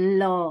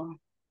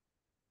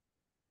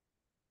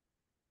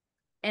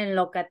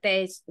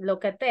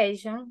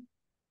location.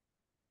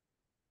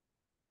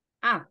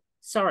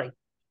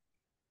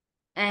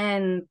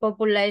 And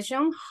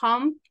population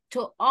home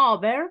to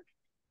over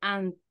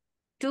and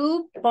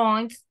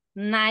 2.9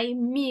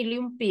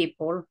 million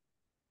people.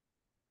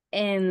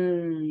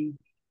 And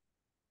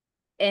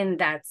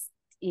that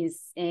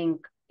is in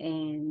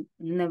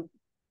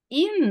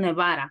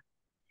Nevada.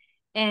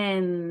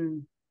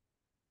 And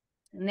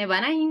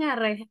Nevada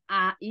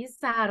is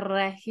a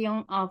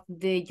region of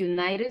the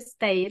United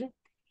States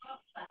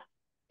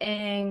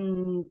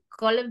and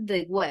called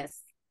the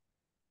West.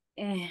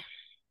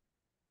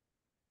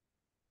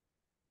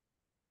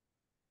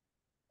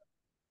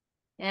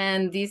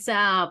 And this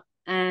any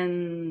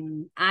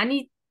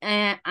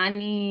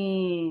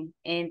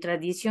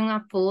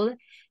traditional food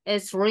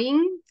is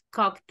ring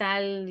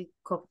cocktail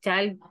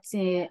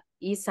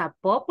is a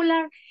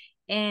popular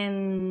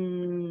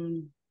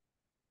and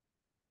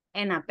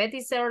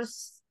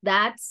appetizers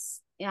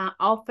that's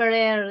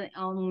offered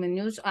on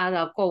menus at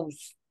a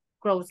coast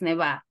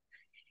Nevada.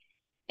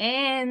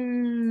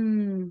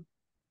 And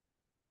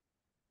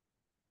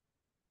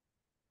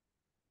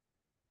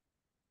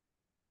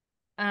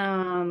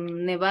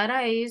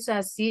Nevada is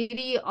a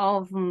city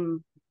of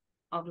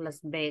Las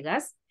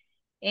Vegas,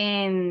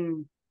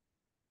 and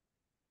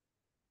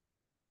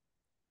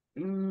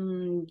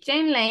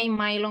Jane Lane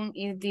Mylon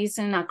is this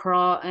an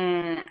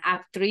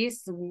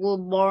actress who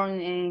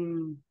born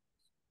in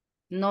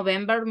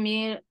November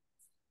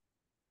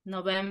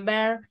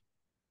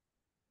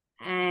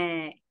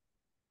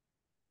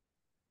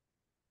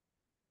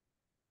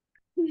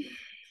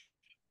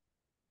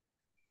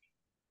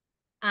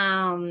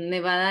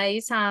Nevada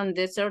is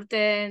desert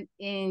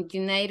in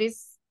United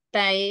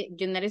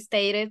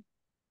States.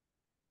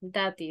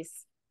 That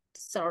is,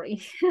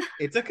 sorry.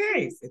 It's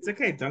okay. It's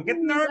okay. Don't get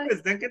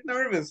nervous. Don't get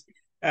nervous.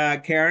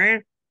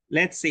 Karen,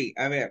 let's see.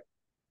 A ver,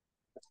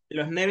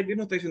 los nervios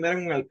nos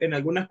traicionaron en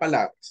algunas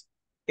palabras.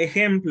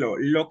 Ejemplo,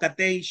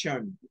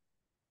 location.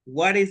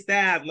 What is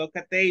that?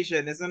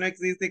 Location. Eso no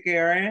existe,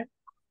 Karen.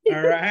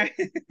 All right.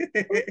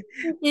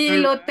 Y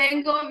All lo right.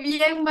 tengo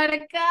bien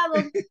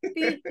marcado,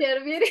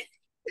 teacher. Mire.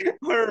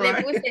 All Le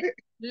right. puse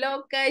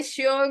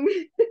location.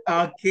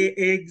 Okay,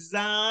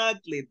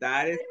 exactly.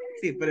 That is,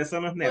 sí, pero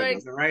son los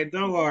nervios, all right?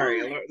 Don't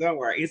worry, don't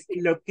worry. It's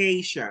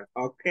location.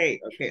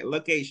 Okay, okay,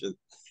 location.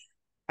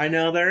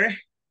 Another,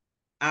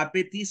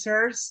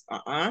 appetizers.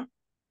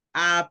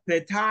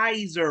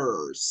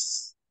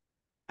 Appetizers.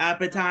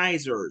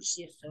 Appetizers.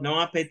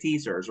 No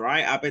appetizers,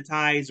 right?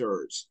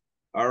 Appetizers.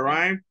 All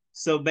right?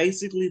 So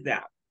basically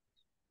that.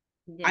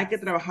 Hay que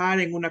trabajar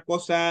en una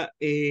cosa,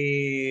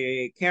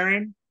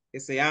 Karen, que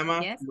se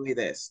llama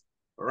fluidez.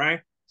 All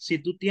right? Si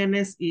tú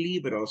tienes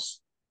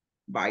libros,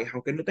 vaya,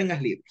 aunque no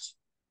tengas libros,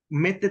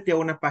 métete a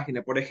una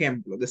página, por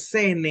ejemplo, de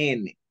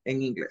CNN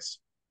en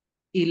inglés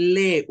y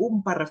lee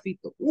un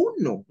parrafito,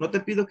 uno, no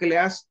te pido que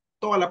leas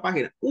toda la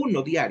página,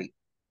 uno diario,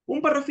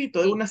 un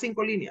parrafito de unas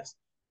 5 líneas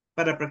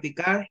para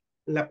practicar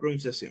la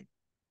pronunciación.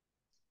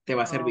 Te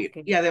va a servir.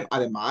 Y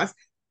además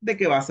de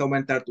que vas a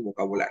aumentar tu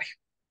vocabulario,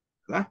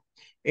 ¿verdad?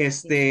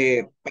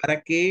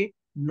 Para que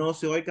no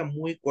se oiga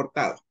muy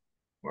cortado,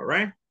 all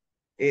right?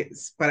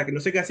 Para que no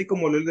se oiga así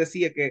como Luis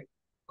decía, que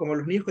como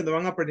los niños cuando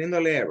van aprendiendo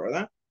a leer,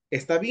 ¿verdad?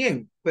 Está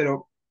bien,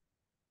 pero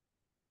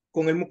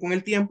con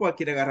el tiempo hay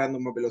que ir agarrando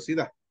más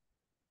velocidad,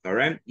 all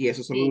right? Y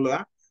eso solo lo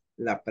da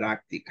la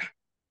práctica,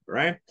 all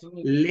right?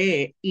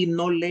 Lee y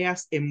no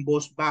leas en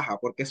voz baja,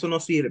 porque eso no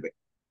sirve,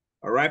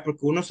 all right?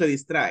 Porque uno se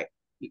distrae.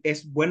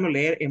 Es bueno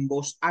leer en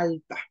voz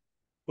alta,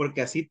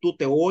 porque así tú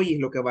te oyes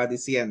lo que vas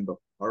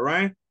diciendo, all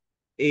right?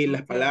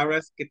 Las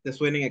palabras que te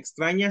suenen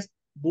extrañas,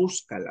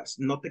 búscalas,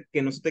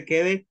 que no se te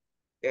quede,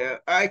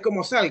 ay,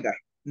 como salga,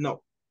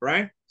 no,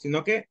 right?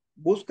 Sino que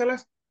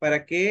búscalas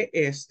para que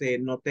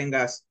no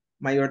tengas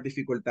mayor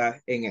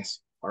dificultad en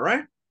eso, all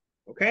right?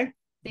 Okay,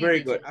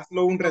 very good.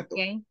 Hazlo un reto.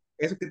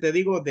 Eso que te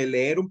digo de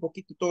leer un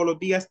poquito todos los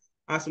días,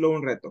 hazlo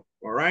un reto,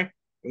 all right?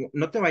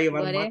 No te va a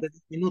llevar más de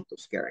 10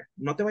 minutos, Karen.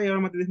 No te va a llevar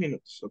más de 10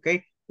 minutos, ¿ok?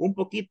 Un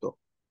poquito.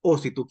 O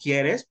si tú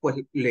quieres, pues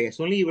lees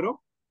un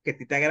libro que a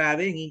ti te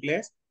agrade en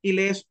inglés y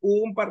lees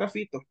un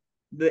parrafito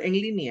en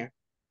línea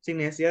sin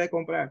necesidad de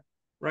comprar,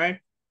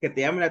 right? Que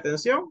te llame la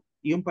atención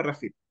y un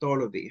parrafito todos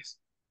los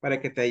días para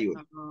que te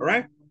ayude, all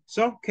right?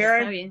 So,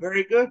 Karen,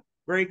 very good,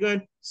 very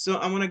good. So,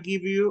 I'm gonna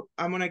give you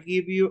a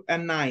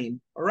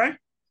 9, all right?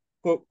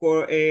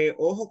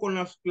 Ojo con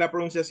la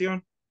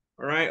pronunciación,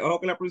 all right? Ojo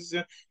con la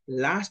pronunciación.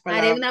 Las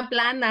palabras. Haré una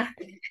plana.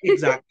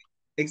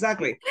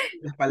 Exactly.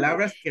 Las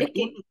palabras que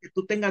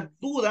tú tengas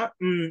duda,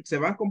 se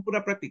van con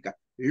pura práctica.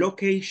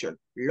 Location.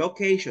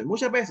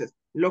 Muchas veces,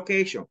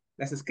 location.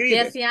 Las Sí,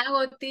 escribes. así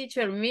hago,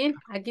 teacher. Mira,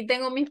 aquí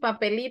tengo mis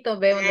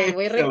papelitos de donde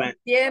voy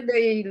repitiendo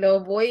y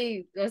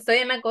estoy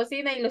en la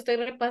cocina y lo estoy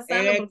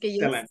repasando porque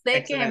yo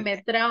sé que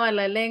me traba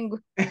la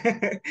lengua.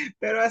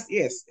 Pero así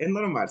es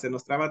normal, se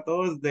nos traba a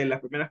todos de las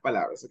primeras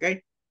palabras, ¿ok?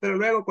 Pero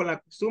luego con la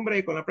costumbre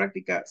y con la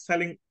práctica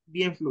salen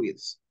bien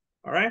fluidos,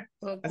 all right?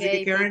 Así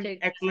que Karen,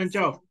 teacher, excellent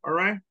job, all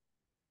right?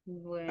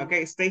 Bueno.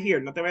 Okay, stay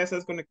here, no te vayas a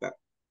desconectar.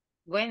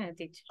 Bueno,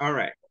 teacher. All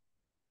right.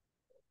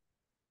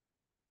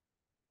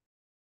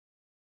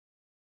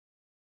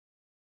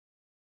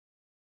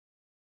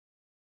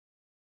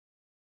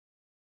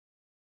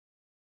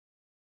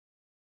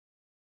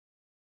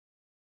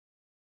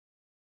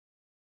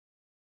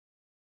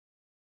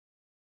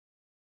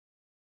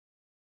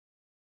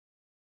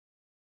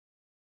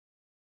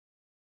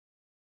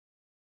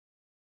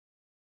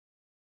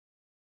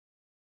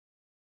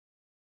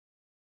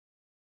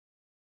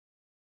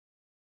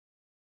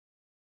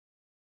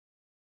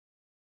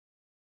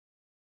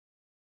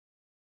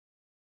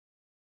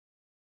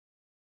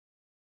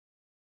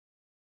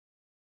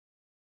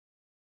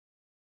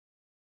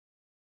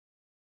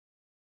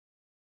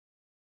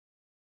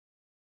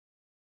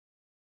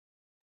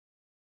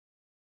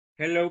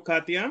 Hello,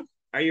 Katia.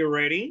 Are you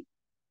ready?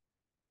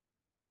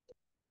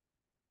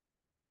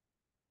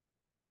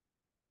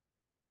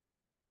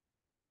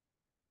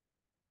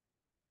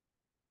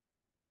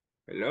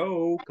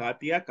 Hello,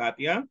 Katia,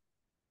 Katia.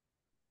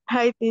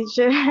 Hi,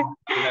 teacher.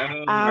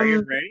 Hello, are you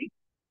Um, ready?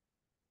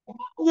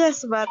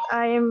 yes, but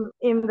I am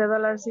in the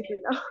Dollar City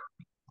now.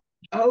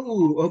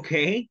 Oh,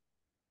 okay.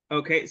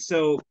 Okay,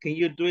 so can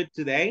you do it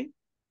today?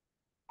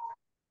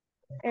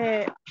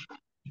 Eh,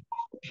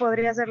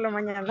 podría hacerlo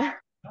mañana.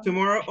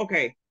 Tomorrow?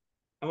 Okay.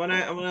 I'm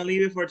gonna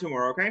leave it for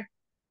tomorrow, okay?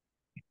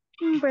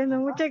 Bueno,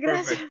 muchas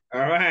gracias. Perfect.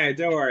 All right,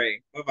 don't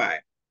worry. Bye-bye.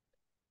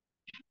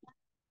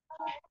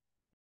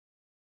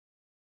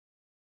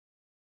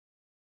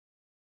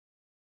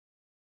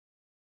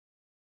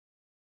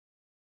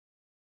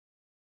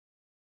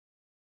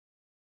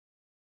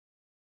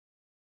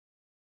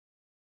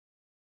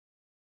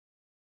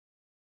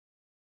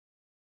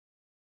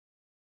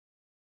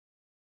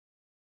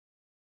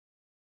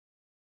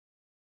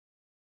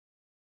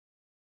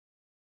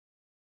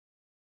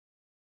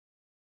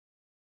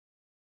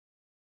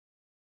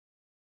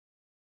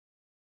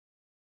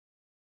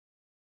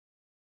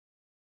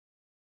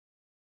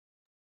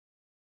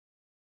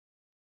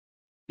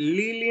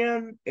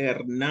 Lilian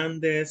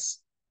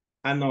Hernandez.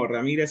 No,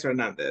 Ramirez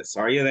Hernandez.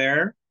 Are you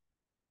there?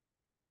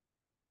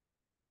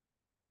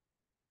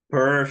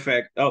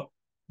 Perfect. Oh,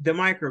 the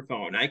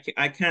microphone. I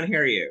can't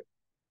hear you.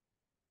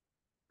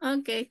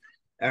 Okay.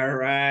 All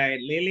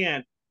right,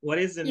 Lilian, what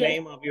is the Yes.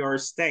 name of your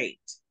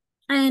state?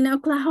 In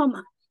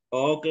Oklahoma.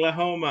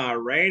 Oklahoma.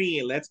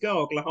 Ready? Let's go,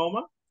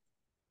 Oklahoma.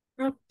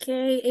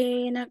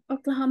 Okay. In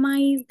Oklahoma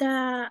is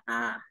the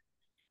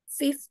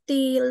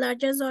 50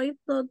 largest oil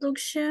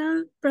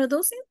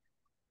producing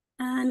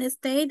and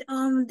state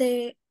of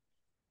the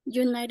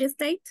United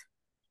States.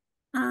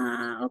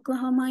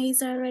 Oklahoma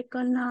is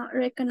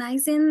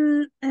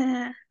recognizing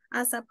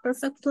as a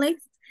perfect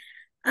place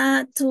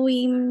to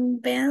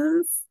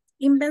invest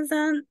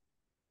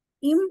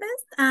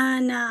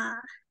and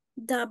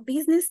the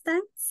business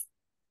times.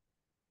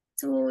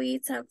 So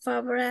it's a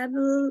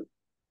favorable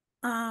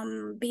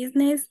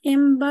business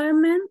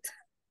environment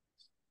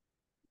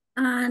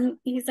and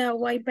is a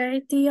wide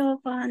variety of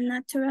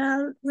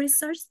natural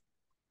resources.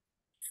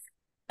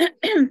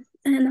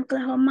 And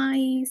Oklahoma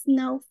is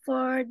known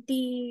for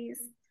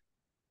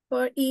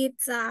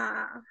its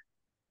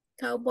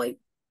cowboy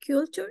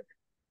culture,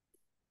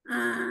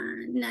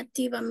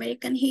 Native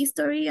American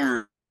history,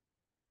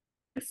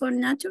 for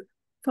nature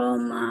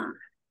from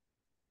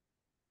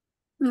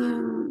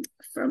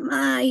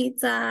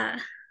its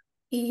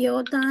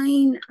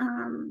iodine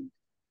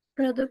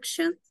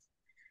production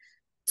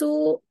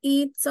to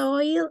its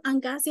oil and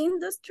gas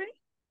industry.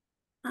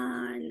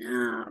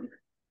 And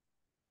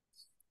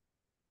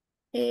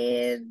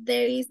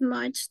there is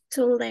much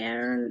to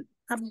learn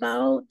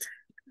about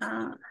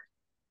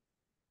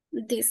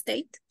this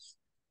state.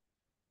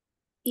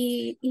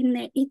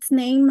 In its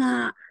name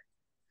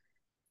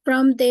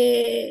from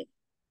the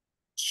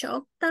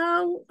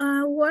Choctaw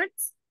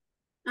words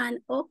and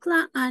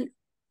Okla and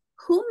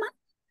Huma,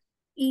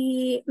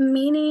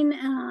 meaning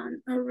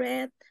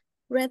red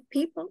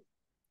people.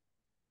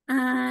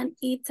 And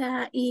it's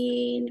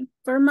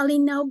informally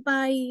known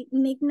by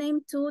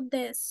nickname to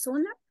the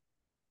Sooner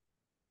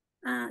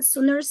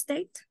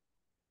State.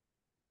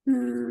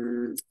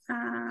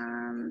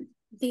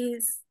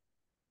 This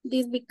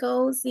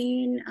because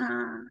in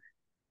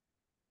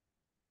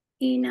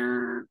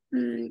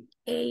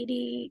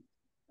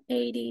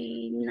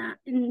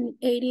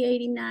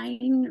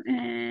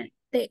 89,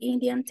 the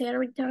Indian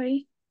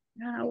Territory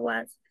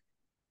was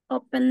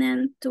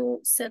opened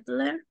to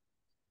settler,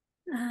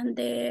 and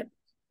the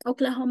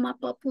Oklahoma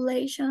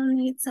population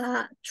is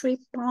 3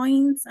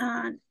 points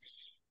and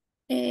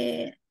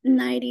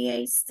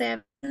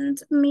 98.7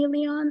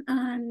 million,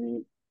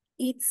 and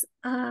it's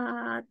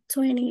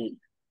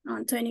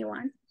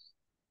 21.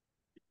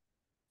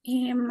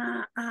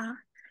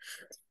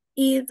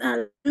 Is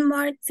a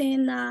landmark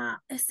in a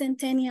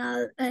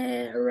centennial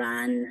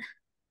run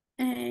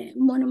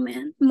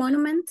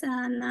monuments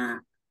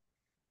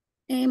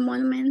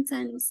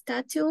and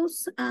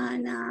statues,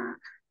 and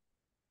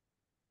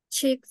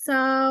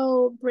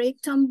Chickasaw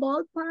Brighton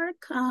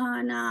Ballpark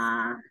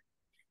and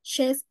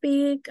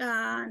Chesapeake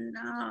and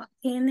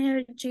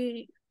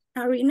Energy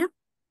Arena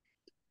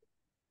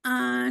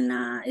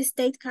and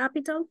State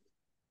Capitol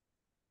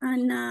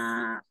and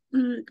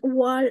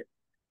Wall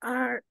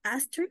Art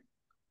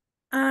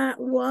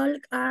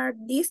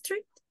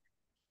District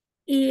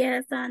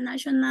is a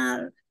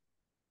national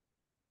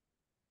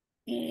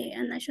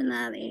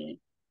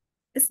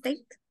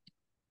state.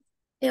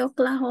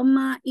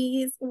 Oklahoma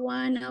is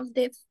one of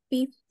the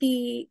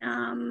 50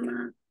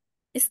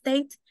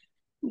 states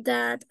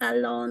that,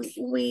 along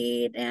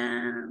with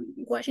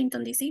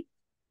Washington, D.C.,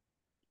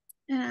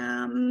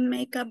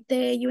 make up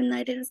the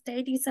United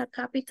States. Is a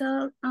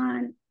capital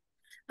and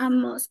a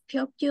most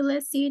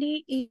populous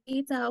city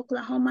is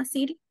Oklahoma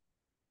City.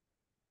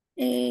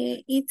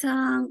 It's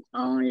an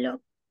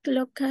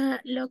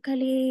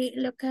locality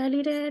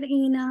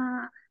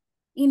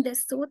in the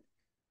south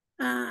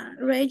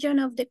region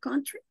of the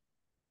country,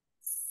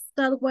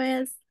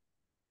 Southwest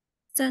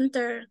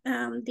Center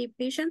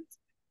Division.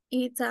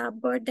 It's a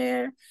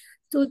border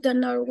to the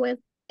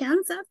northwest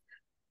Kansas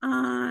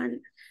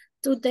and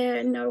to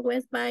the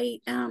northwest by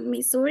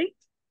Missouri.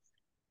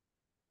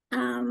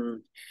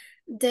 The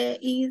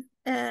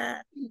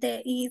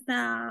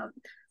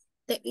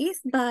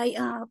east by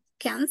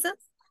Kansas,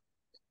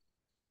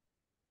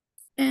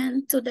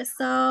 and to the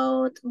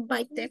south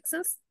by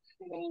Texas.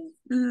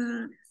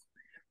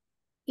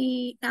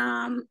 It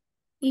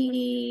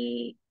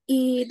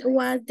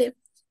was the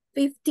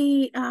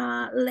 50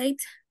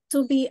 late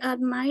to be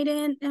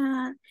admitted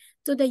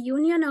to the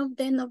Union of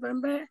the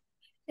November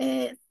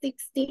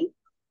 16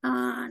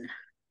 and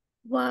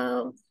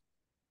well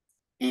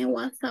in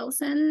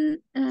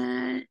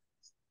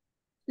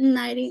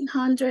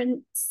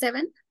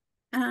 1907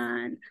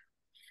 and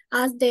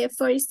as the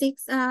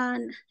 46th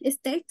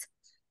state.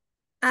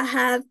 I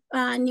have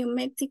New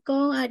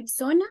Mexico,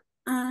 Arizona,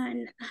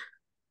 and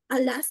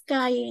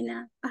Alaska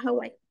in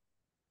Hawaii.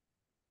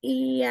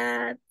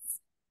 Yeah,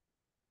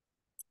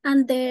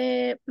 and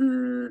the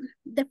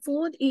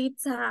food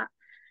it's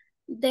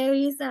there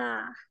is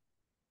a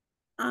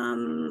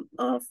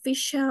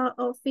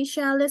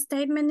official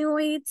state menu.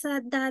 It's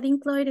that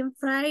including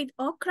fried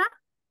okra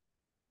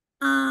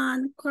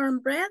and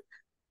cornbread,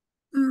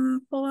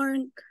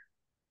 pork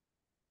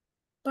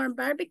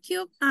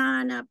barbecue,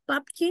 and a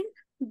pumpkin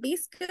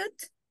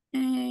biscuit,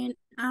 and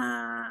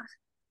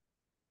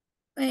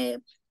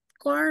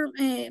corn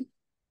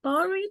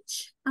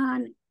porridge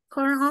and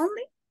corn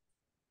only.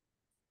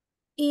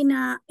 In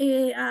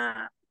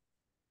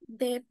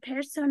the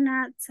person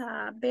that's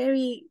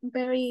very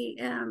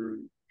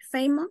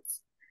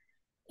famous,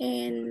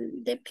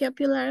 and the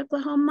popular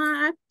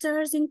Oklahoma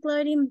actors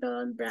including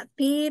Brad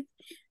Pitt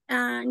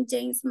and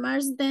James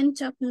Marsden,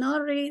 Chuck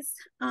Norris,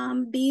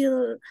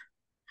 Bill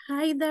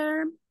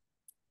Hader,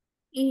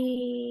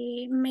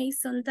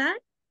 Mason Dye.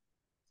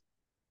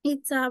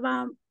 It's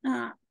about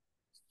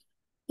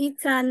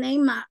it's a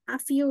name a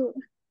few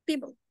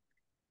people.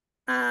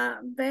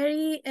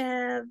 Very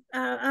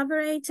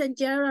average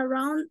year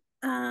around.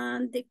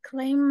 The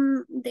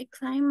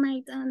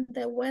climate and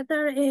the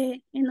weather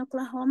in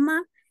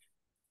Oklahoma.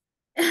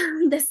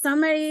 The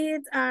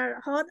summers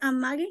are hot and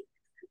muggy,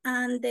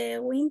 and the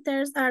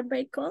winters are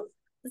very cold,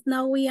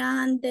 snowy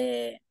and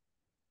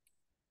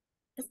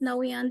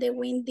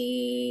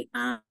windy,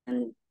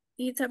 and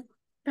it's a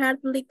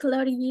partly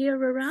cloudy year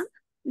around.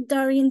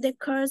 During the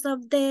course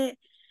of the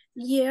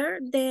year,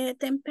 the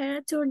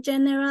temperature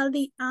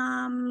generally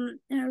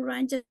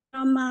ranges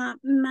from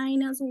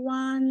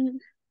 -1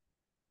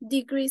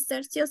 degree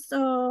Celsius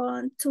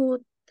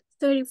to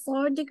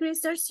 34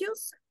 degrees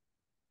Celsius.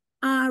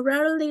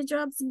 Rarely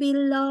drops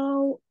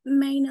below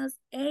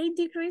 -8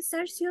 degrees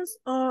Celsius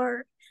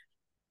or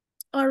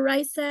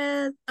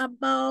rises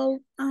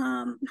above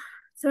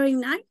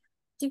 39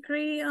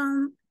 degree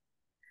on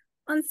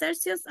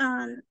Celsius,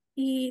 and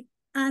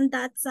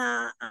that's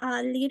a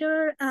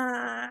little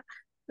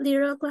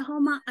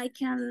Oklahoma I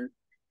can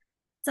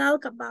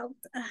talk about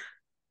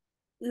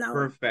now.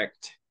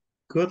 Perfect.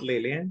 Good,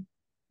 Lillian.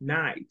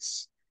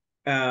 Nice.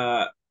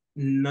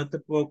 No te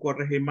puedo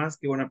corregir más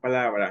que una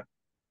palabra.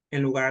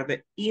 En lugar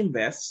de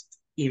invest,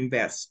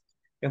 invest.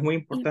 Es muy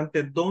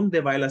importante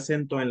dónde va el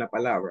acento en la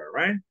palabra,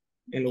 right?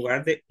 En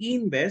lugar de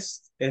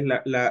invest,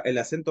 el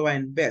acento va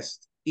en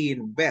invest.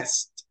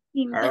 Invest.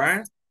 All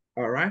right?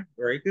 All right.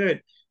 Very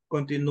good.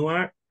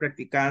 Continúa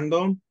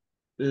practicando.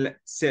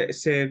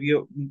 Se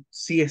vio,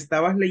 si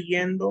estabas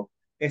leyendo,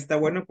 está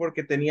bueno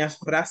porque tenías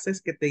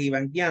frases que te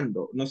iban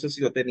guiando. No sé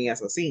si lo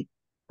tenías así,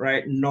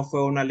 right? No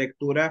fue una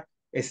lectura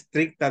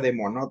estricta de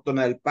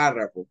monótona del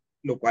párrafo,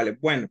 lo cual es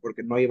bueno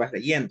porque no ibas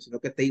leyendo, sino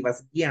que te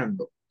ibas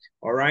guiando,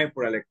 all right,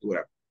 por la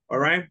lectura, all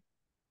right.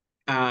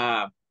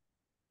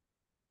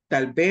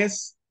 Tal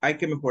vez hay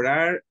que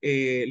mejorar,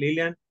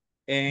 Lilian,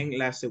 en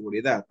la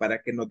seguridad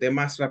para que nos dé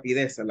más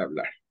rapidez al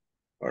hablar,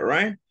 all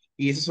right.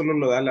 Y eso solo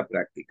lo da la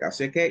práctica. O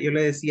sea que yo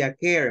le decía a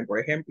Karen, por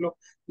ejemplo,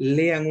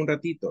 lean un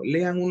ratito,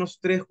 lean unos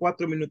 3,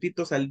 4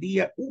 minutitos al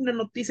día, una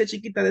noticia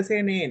chiquita de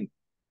CNN,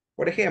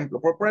 por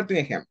ejemplo, por ponerte un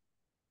ejemplo.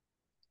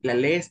 La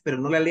lees, pero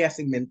no la leas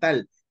en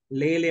mental,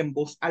 léele en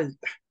voz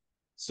alta.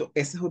 Esa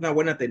es una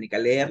buena técnica,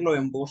 leerlo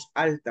en voz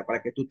alta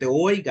para que tú te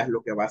oigas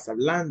lo que vas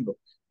hablando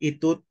y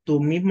tu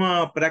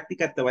misma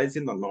práctica te va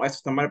diciendo, no, eso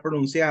está mal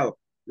pronunciado,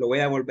 lo voy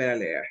a volver a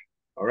leer,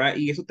 all right?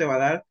 Y eso te va a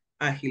dar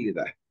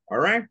agilidad,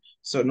 all right?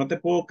 So, no te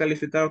puedo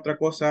calificar otra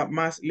cosa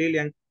más,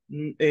 Lilian,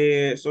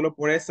 solo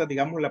por esa,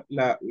 digamos, lo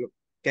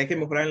que hay que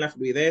mejorar en la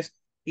fluidez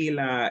y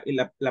la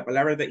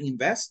palabra de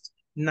invest,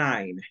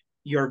 9.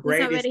 Your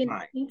grade is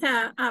 9. It's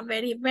a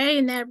very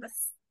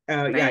nervous.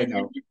 Yeah, I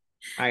know.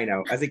 I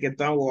know. Así que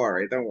don't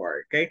worry,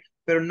 okay?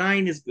 Pero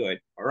 9 is good,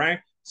 all right?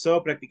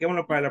 So,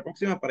 practiquémoslo para la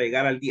próxima para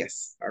llegar al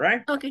 10, all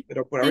right? Okay.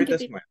 Pero por ahorita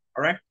es 9,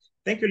 all right?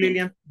 Thank you,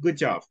 Lilian. Good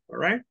job, all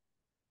right?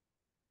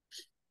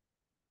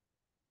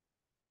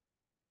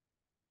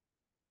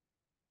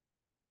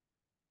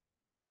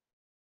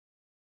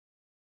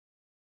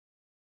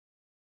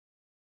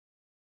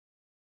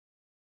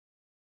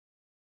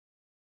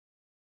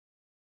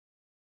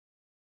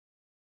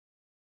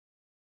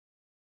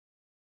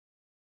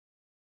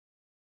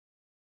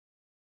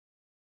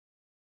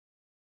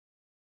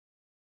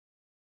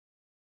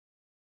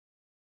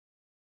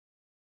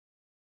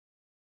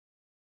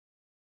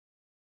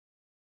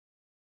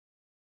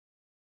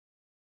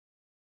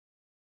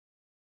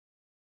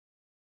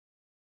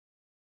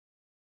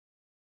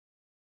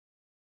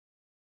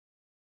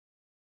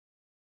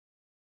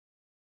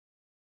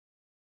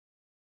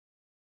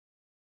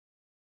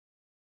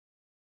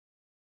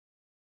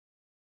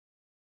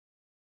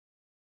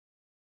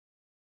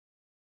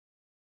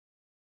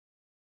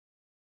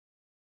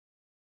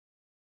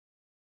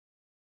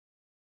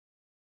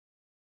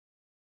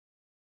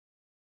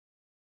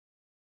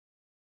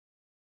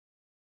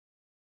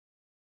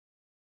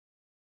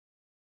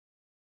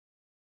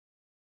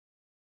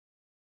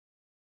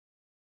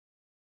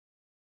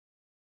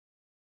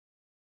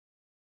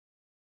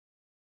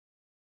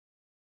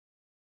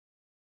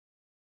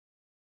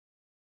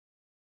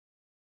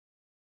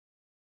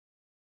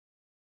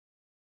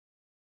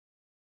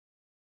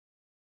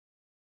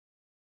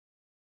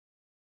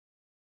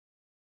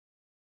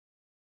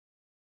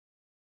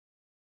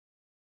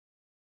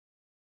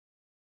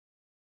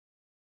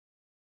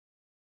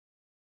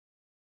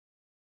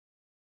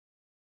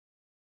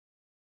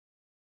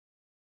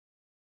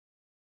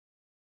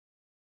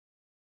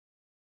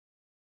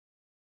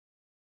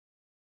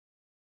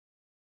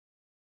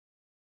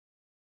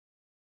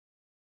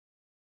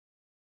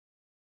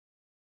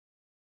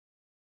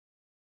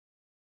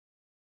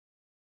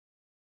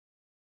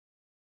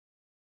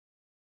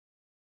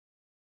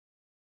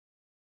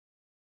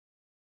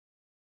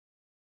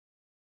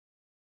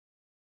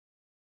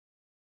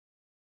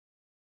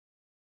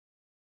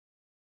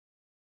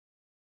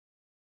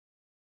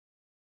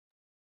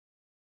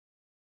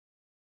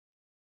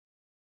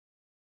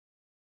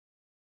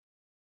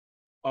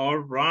 All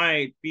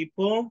right,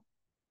 people.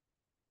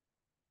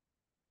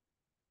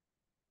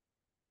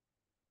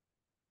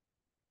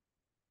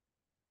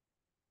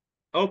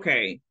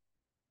 Okay,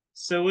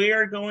 so we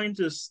are going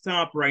to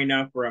stop right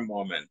now for a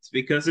moment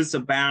because it's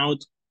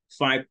about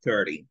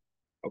 5:30.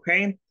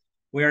 Okay,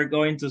 we are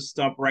going to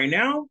stop right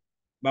now.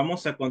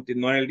 Vamos a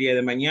continuar el día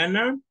de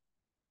mañana.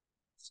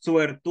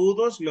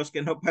 Suertudos los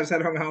que no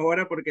pasaron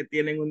ahora porque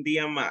tienen un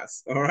día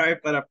más, all right,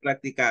 para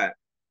practicar.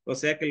 O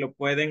sea que lo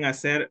pueden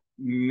hacer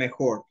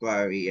mejor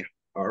todavía,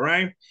 all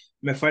right.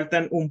 Me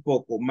faltan un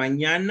poco.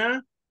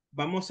 Mañana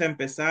vamos a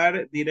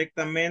empezar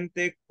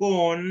directamente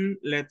con,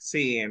 let's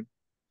see.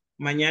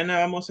 Mañana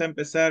vamos a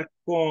empezar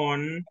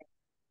con,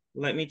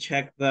 let me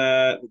check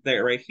the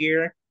date right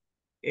here.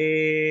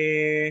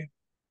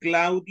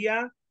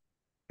 Claudia,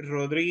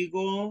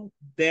 Rodrigo,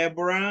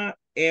 Deborah,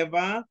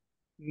 Eva,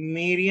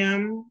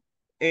 Miriam,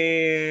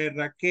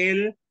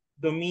 Raquel,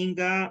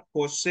 Dominga,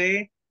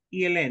 José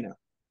y Elena.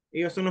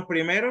 Ellos son los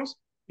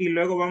primeros y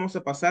luego vamos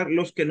a pasar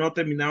los que no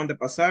terminaron de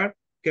pasar,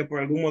 que por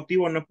algún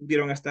motivo no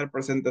pudieron estar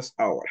presentes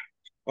ahora.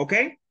 ¿Ok?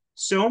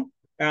 So,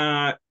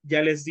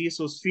 ya les di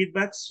sus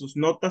feedbacks, sus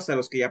notas a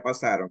los que ya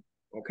pasaron.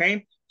 ¿Ok?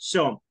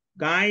 So,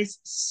 guys,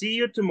 see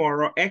you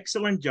tomorrow.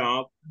 Excellent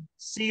job.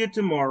 See you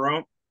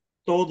tomorrow.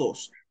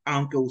 Todos,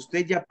 aunque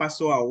usted ya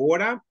pasó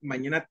ahora,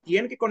 mañana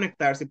tiene que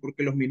conectarse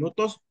porque los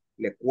minutos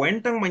le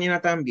cuentan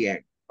mañana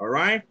también. All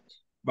right?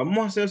 Vamos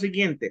a hacer lo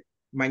siguiente.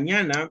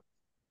 Mañana,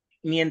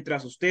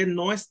 mientras usted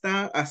no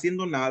está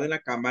haciendo nada en la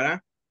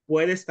cámara,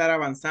 puede estar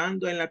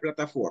avanzando en la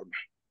plataforma.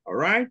 All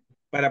right?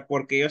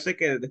 Porque yo sé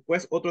que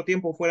después otro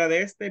tiempo fuera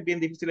de este es bien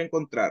difícil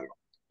encontrarlo.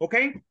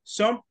 Okay?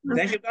 So,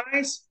 thank you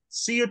guys.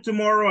 See you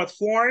tomorrow at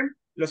 4.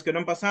 Los que no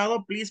han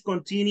pasado, please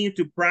continue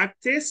to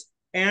practice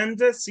and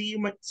see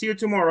you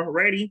tomorrow.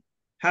 Ready?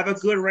 Have a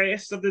good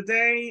rest of the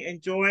day.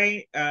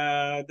 Enjoy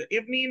the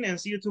evening and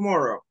see you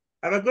tomorrow.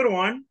 Have a good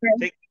one.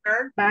 Take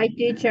care. Bye,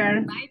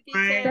 teacher. Bye,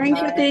 teacher.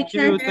 Thank you,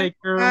 teacher. Take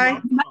care. Bye.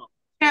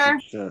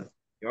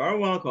 You're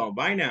welcome.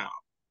 Bye now.